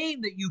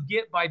gain that you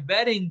get by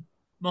betting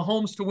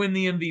Mahomes to win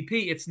the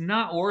MVP, it's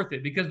not worth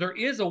it because there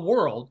is a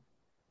world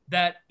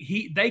that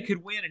they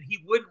could win and he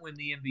wouldn't win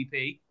the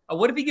MVP.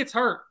 What if he gets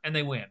hurt and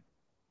they win?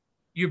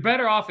 You're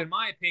better off, in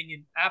my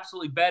opinion,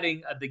 absolutely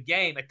betting the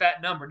game at that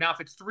number. Now,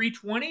 if it's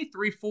 320,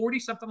 340,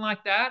 something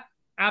like that,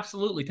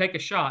 absolutely take a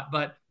shot.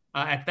 But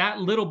at that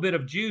little bit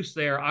of juice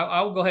there,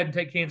 I will go ahead and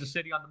take Kansas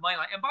City on the money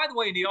line. And by the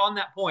way, Anita, on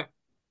that point,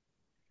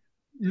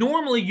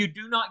 normally you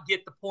do not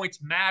get the points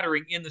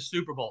mattering in the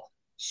Super Bowl.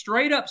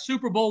 Straight up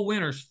Super Bowl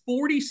winners,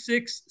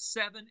 46,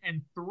 7,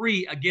 and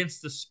 3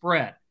 against the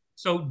spread.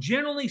 So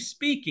generally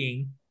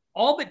speaking,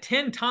 all but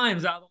 10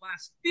 times out of the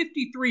last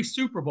 53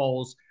 Super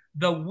Bowls,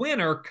 the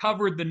winner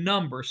covered the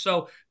number.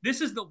 So this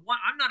is the one.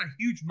 I'm not a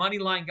huge money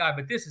line guy,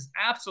 but this is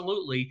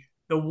absolutely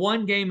the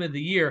one game of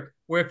the year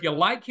where if you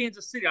like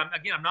Kansas City, I'm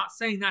not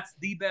saying that's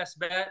the best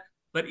bet,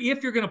 but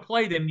if you're going to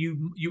play them,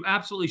 you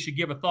absolutely should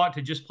give a thought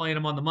to just playing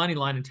them on the money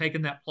line and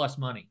taking that plus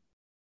money.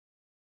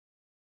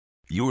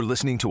 You're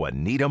listening to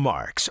Anita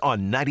Marks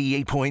on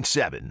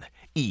 98.7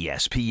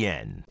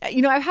 ESPN.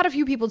 You know, I've had a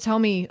few people tell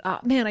me,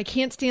 man, I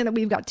can't stand that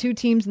we've got 2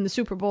 teams in the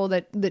Super Bowl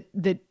that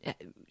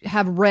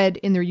have red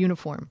in their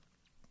uniform.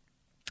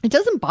 It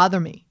doesn't bother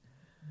me.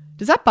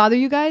 Does that bother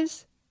you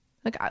guys?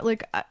 I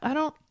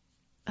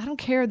don't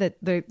care that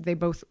they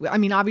both, I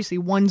mean, obviously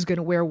one's going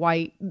to wear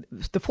white.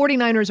 The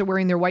 49ers are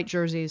wearing their white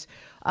jerseys.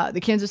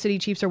 The Kansas City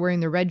Chiefs are wearing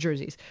their red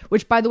jerseys,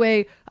 which, by the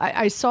way,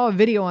 I saw a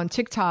video on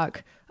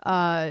TikTok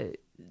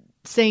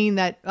saying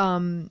that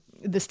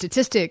the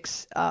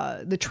statistics,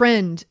 the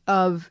trend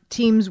of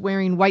teams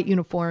wearing white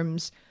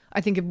uniforms,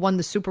 I think have won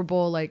the Super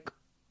Bowl like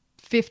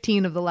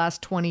 15 of the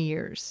last 20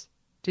 years.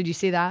 Did you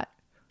see that?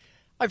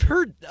 I've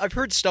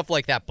heard stuff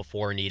like that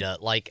before, Anita.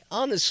 Like,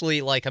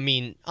 honestly, I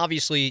mean,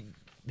 obviously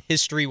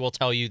history will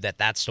tell you that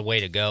that's the way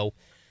to go.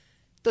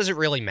 Does it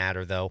really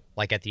matter, though?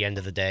 Like, at the end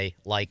of the day?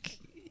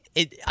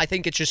 I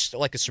think it's just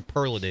like a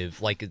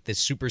superlative, like this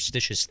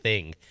superstitious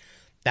thing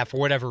that for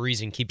whatever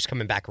reason keeps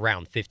coming back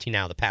around 15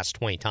 out of the past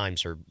 20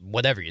 times or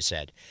whatever you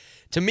said.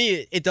 To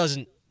me, it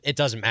doesn't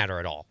matter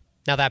at all.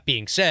 Now, that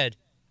being said,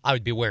 I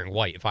would be wearing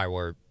white if I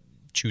were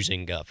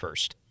choosing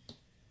first.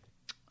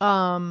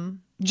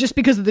 Just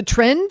because of the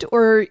trend,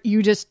 or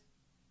you'd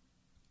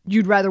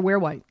rather wear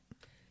white?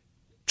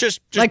 Just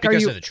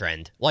because of the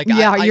trend.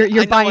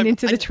 You're buying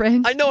into the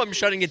trend? I know I'm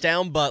shutting it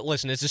down, but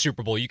listen, it's a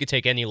Super Bowl. You could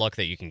take any luck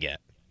that you can get.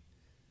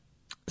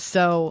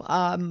 So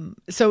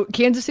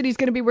Kansas City's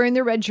going to be wearing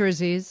their red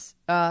jerseys.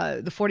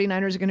 The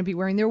 49ers are going to be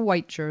wearing their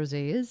white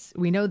jerseys.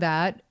 We know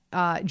that.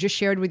 Just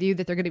shared with you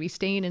that they're going to be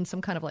staying in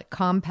some kind of like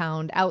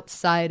compound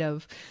outside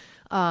of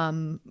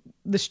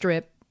the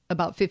Strip,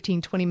 about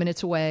 15, 20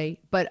 minutes away.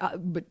 But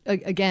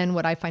again,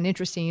 what I find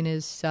interesting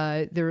is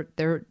they're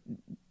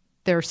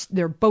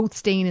both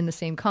staying in the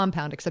same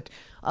compound, except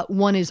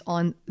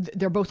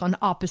they're both on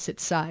opposite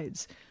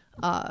sides.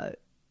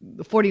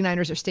 The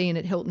 49ers are staying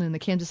at Hilton and the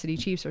Kansas City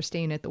Chiefs are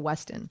staying at the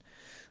Westin.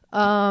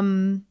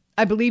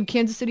 I believe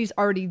Kansas City's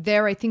already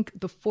there. I think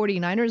the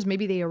 49ers,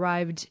 maybe they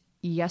arrived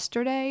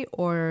yesterday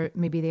or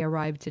maybe they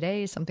arrived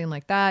today, something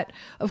like that.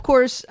 Of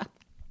course,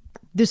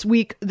 this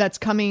week that's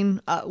coming,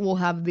 we'll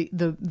have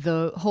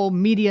the whole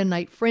media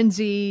night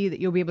frenzy that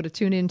you'll be able to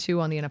tune into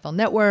on the NFL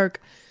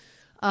Network.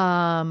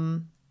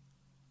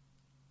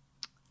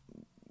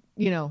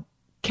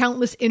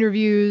 Countless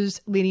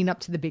interviews leading up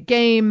to the big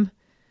game.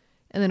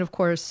 And then, of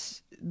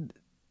course,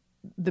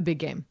 the big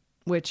game,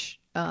 which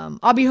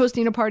I'll be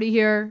hosting a party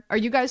here. Are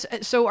you guys?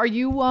 So are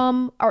you?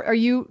 Are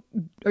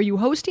you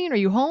hosting? Are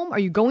you home? Are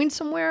you going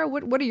somewhere?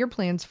 What are your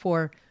plans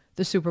for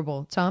the Super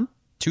Bowl, Tom?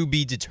 To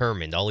be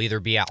determined. I'll either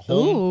be at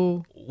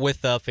home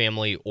with a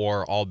family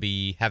or I'll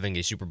be having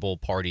a Super Bowl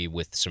party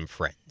with some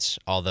friends.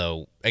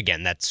 Although,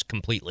 again, that's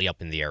completely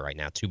up in the air right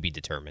now. To be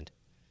determined.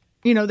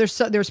 You know,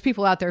 there's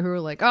people out there who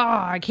are like,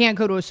 I can't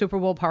go to a Super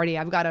Bowl party.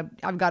 I've got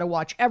to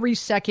watch every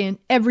second,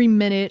 every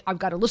minute. I've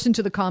got to listen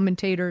to the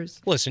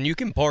commentators. Listen, you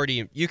can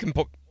party. You can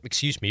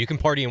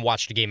party and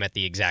watch the game at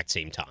the exact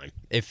same time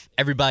if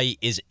everybody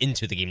is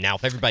into the game. Now,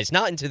 if everybody's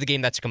not into the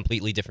game, that's a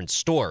completely different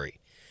story.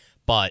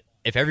 But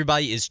if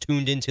everybody is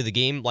tuned into the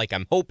game, like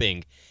I'm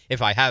hoping, if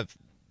I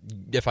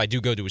do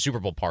go to a Super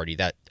Bowl party,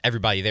 that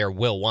everybody there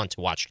will want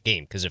to watch the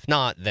game. Because if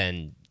not,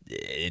 then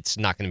it's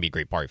not going to be a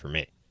great party for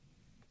me.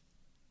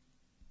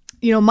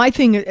 You know, my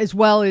thing as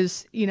well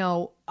is, you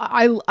know,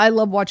 I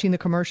love watching the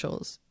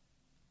commercials.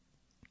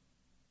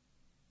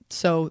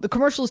 So the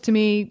commercials to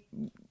me,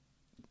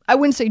 I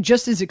wouldn't say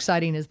just as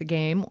exciting as the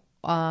game,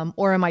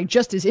 or am I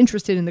just as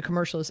interested in the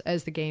commercials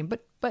as the game?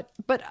 But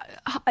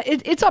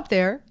it's up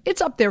there. It's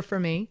up there for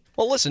me.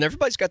 Well, listen,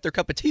 everybody's got their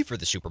cup of tea for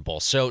the Super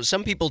Bowl. So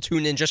some people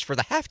tune in just for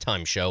the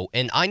halftime show,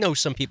 and I know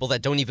some people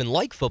that don't even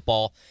like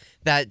football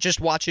that just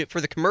watch it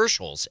for the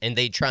commercials, and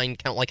they try and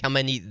count like how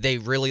many they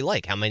really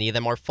like, how many of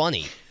them are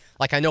funny.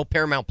 Like I know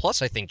Paramount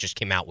Plus, I think, just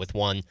came out with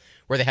one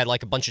where they had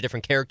like a bunch of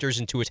different characters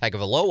in Tua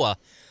Tagovailoa,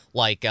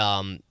 like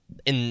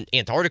in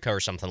Antarctica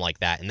or something like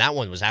that. And that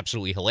one was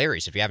absolutely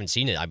hilarious. If you haven't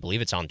seen it, I believe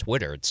it's on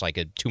Twitter. It's like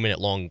a 2-minute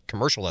long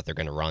commercial that they're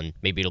going to run.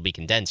 Maybe it'll be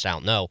condensed. I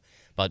don't know.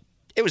 But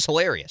it was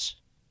hilarious.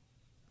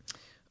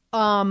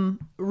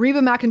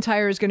 Reba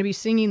McEntire is going to be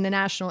singing the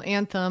national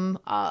anthem.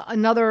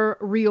 Another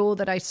reel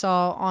that I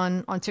saw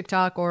on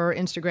TikTok or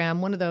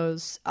Instagram, one of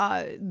those,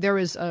 there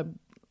was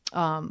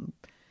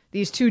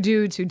these two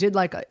dudes who did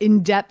like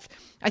in-depth,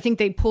 I think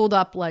they pulled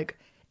up like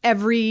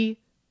every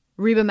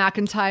Reba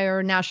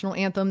McEntire national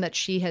anthem that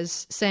she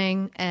has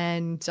sang.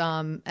 And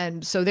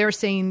so they're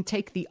saying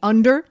take the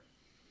under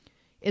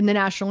in the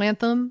national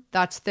anthem.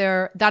 That's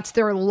their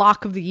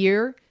lock of the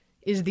year,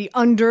 is the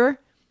under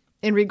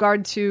in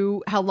regard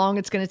to how long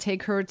it's going to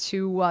take her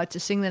to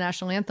sing the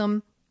national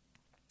anthem.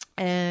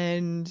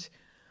 And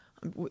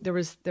there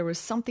was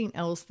something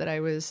else that I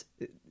was,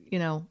 you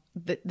know,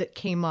 that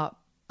came up.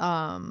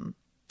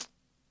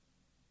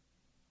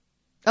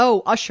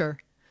 Usher.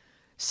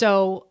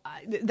 So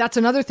that's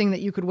another thing that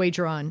you could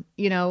wager on,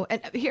 you know.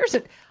 And here's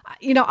it,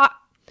 you know,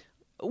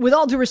 with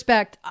all due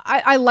respect,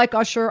 I like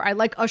Usher. I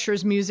like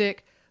Usher's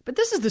music, but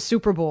this is the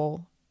Super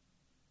Bowl.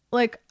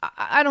 Like,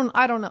 I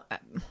don't know.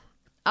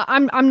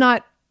 I'm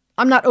not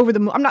over the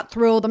moon. I'm not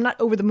thrilled. I'm not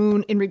over the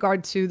moon in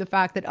regard to the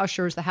fact that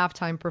Usher is the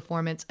halftime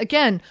performance.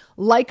 Again,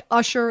 like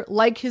Usher,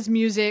 like his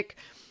music.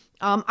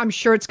 I'm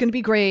sure it's going to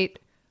be great.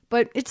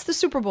 But it's the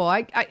Super Bowl.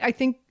 I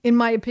think, in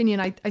my opinion,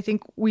 I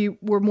think we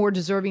were more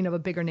deserving of a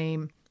bigger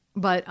name.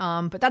 But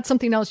that's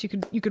something else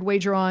you could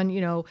wager on. You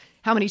know,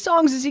 how many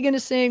songs is he going to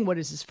sing? What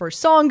is his first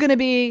song going to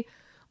be?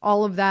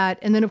 All of that.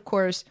 And then, of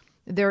course,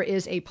 there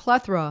is a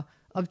plethora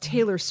of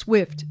Taylor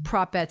Swift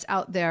prop bets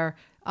out there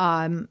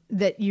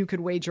that you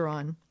could wager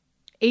on.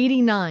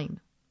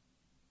 89.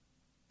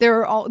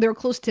 There are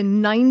close to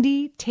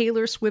 90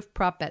 Taylor Swift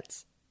prop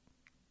bets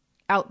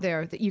out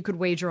there that you could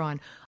wager on.